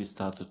reach, that we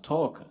start to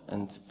talk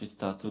and we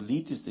start to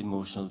lead this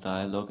emotional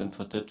dialogue, and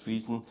for that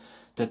reason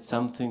that's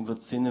something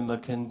what cinema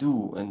can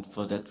do, and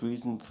for that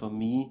reason, for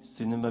me,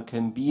 cinema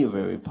can be a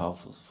very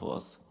powerful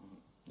force.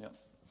 Yeah.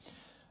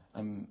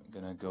 I'm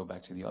gonna go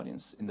back to the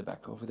audience in the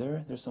back over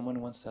there. There's someone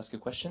who wants to ask a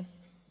question.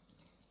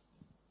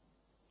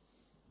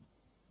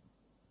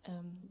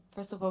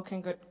 First of all,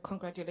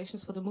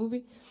 congratulations for the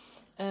movie.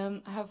 I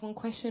have one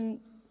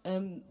question.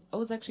 I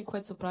was actually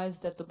quite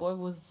surprised that the boy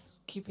was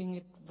keeping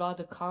it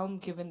rather calm,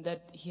 given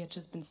that he had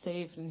just been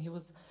saved and he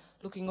was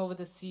looking over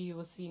the sea, he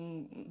was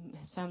seeing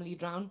his family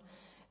drown.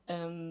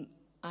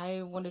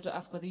 I wanted to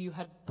ask whether you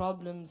had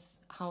problems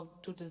how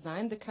to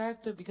design the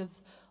character,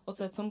 because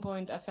also at some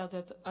point I felt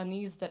at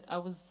unease that I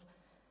was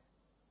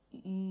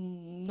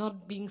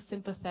not being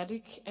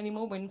sympathetic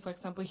anymore when, for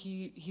example,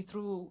 he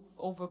threw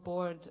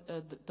overboard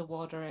the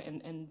water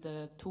and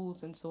the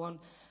tools and so on.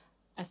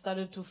 I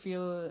started to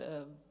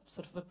feel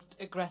sort of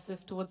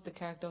aggressive towards the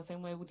character. I was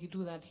saying, why would he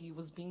do that? He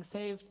was being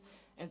saved.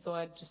 And so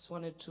I just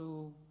wanted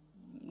to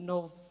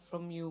know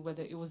from you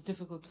whether it was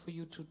difficult for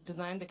you to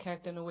design the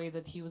character in a way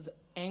that he was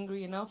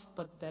angry enough,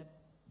 but that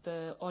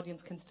the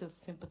audience can still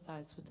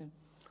sympathize with him.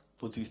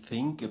 Would you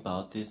think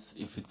about this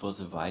if it was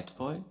a white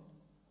boy?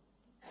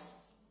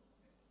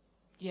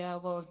 Yeah,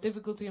 well,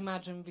 difficult to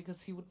imagine,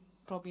 because he would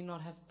probably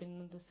not have been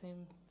in the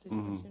same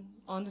situation.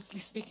 Honestly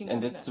speaking.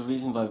 And that's the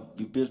reason why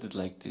we built it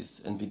like this,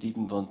 and we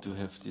didn't want to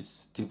have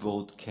this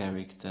devout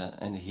character,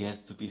 and he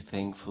has to be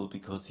thankful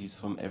because he's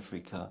from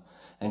Africa,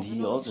 and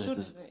he also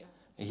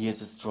he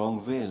has a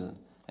strong will,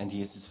 and he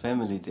has his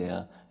family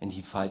there, and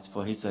he fights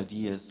for his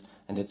ideas,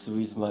 and that's the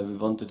reason why we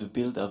wanted to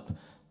build up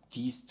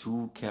these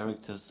two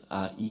characters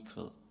are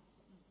equal.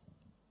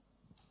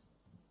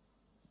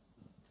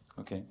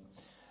 Okay.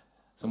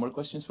 Some more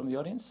questions from the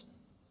audience?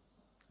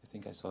 I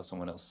think I saw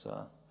someone else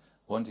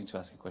wanting to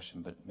ask a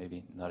question, but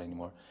maybe not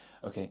anymore.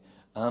 Okay.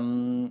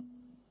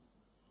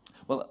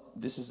 Well,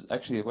 this is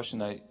actually a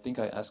question I think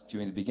I asked you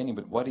in the beginning,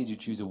 but why did you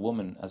choose a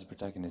woman as a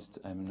protagonist?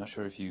 I'm not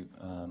sure if you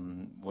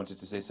wanted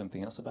to say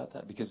something else about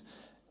that, because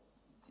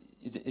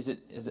does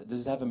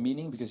it have a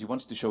meaning? Because you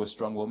wanted to show a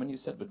strong woman, you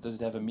said, but does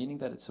it have a meaning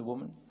that it's a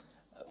woman?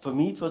 For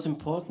me, it was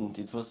important.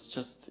 It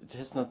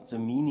has not the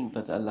meaning,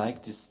 but I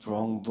like this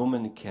strong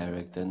woman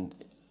character. And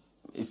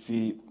if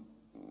we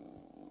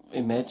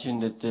imagine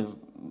that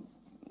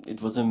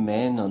it was a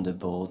man on the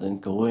boat and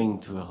going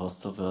to a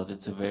hostile world,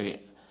 it's a very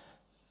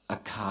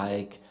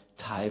archaic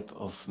type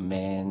of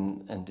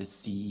man and the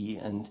sea.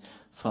 And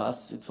for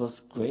us, it was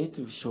great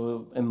to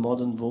show a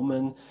modern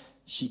woman.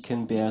 She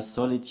can bear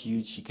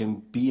solitude, she can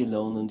be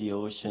alone on the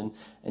ocean,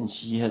 and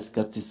she has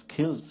got the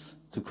skills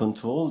to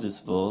control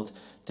this world.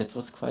 That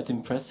was quite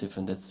impressive,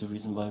 and that's the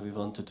reason why we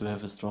wanted to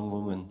have a strong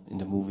woman in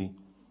the movie.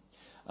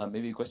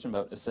 Maybe a question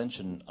about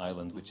Ascension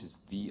Island, which is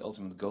the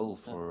ultimate goal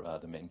for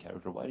the main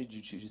character. Why did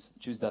you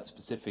choose that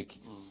specific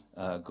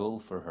goal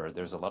for her?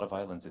 There's a lot of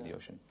islands in the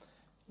ocean.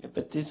 Yeah,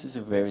 but this is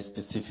a very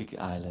specific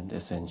island,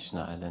 Ascension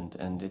Island,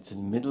 and it's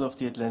in the middle of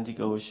the Atlantic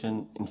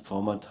Ocean. In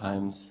former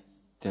times,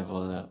 there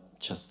were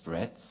just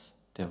rats.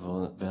 There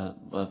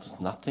was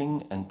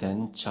nothing, and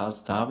then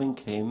Charles Darwin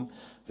came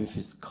with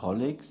his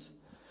colleagues,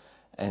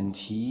 and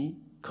he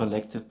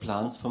collected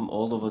plants from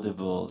all over the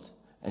world.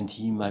 And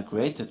he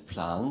migrated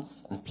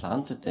plants and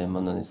planted them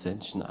on an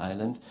Ascension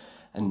Island.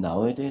 And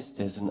nowadays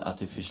there's an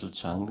artificial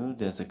jungle,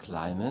 there's a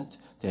climate,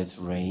 there's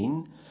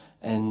rain,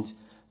 and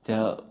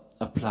there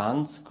are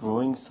plants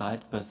growing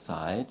side by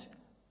side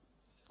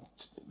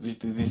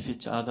with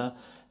each other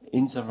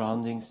in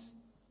surroundings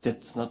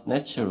that's not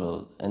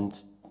natural. And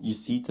you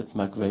see that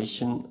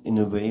migration in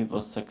a way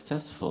was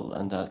successful,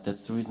 and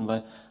that's the reason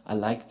why I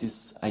like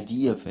this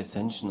idea of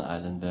Ascension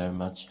Island very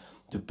much,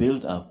 to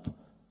build up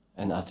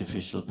an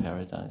artificial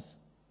paradise.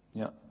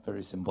 Yeah,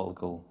 very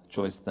symbolical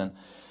choice then.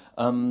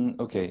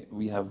 Okay,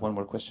 we have one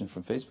more question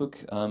from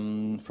Facebook,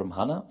 from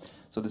Hannah.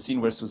 So the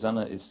scene where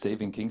Susanna is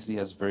saving Kingsley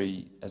has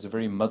a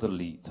very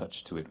motherly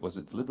touch to it. Was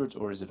it deliberate,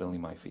 or is it only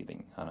my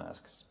feeling? Hannah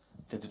asks.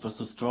 That it was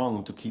so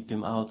strong to keep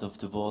him out of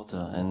the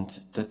water, and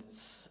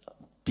that's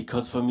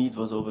because for me it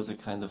was always a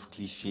kind of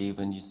cliche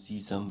when you see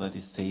somebody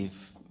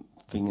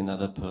saving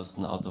another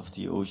person out of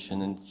the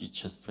ocean and you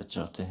just stretch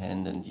out the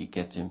hand and you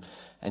get him.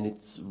 And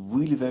it's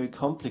really very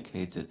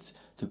complicated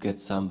to get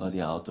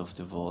somebody out of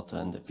the water,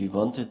 and we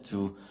wanted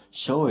to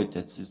show it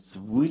that it's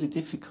really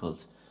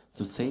difficult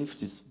to save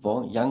this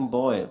young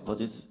boy. What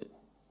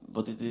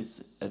it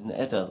is an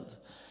adult,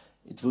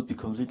 it would be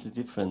completely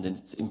different, and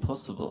it's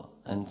impossible.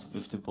 And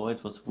with the boy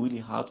it was really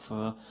hard for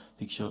her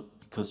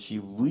because she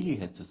really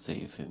had to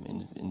save him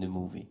in the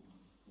movie.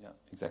 Yeah,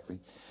 exactly.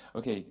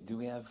 Okay, do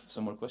we have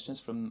some more questions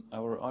from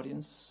our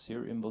audience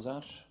here in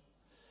Beaux-Arts?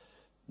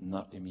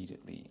 Not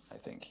immediately, I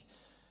think.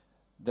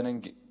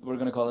 Then we're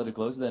going to call it a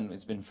close then.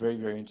 It's been very,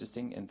 very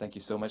interesting, and thank you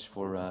so much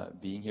for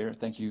being here.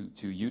 Thank you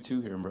to you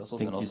two here in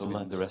Brussels, and also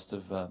in the rest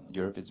of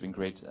Europe. It's been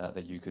great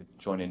that you could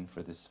join in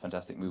for this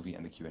fantastic movie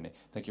and the Q&A.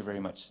 Thank you very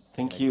much.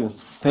 Thank you.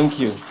 Thank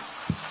you.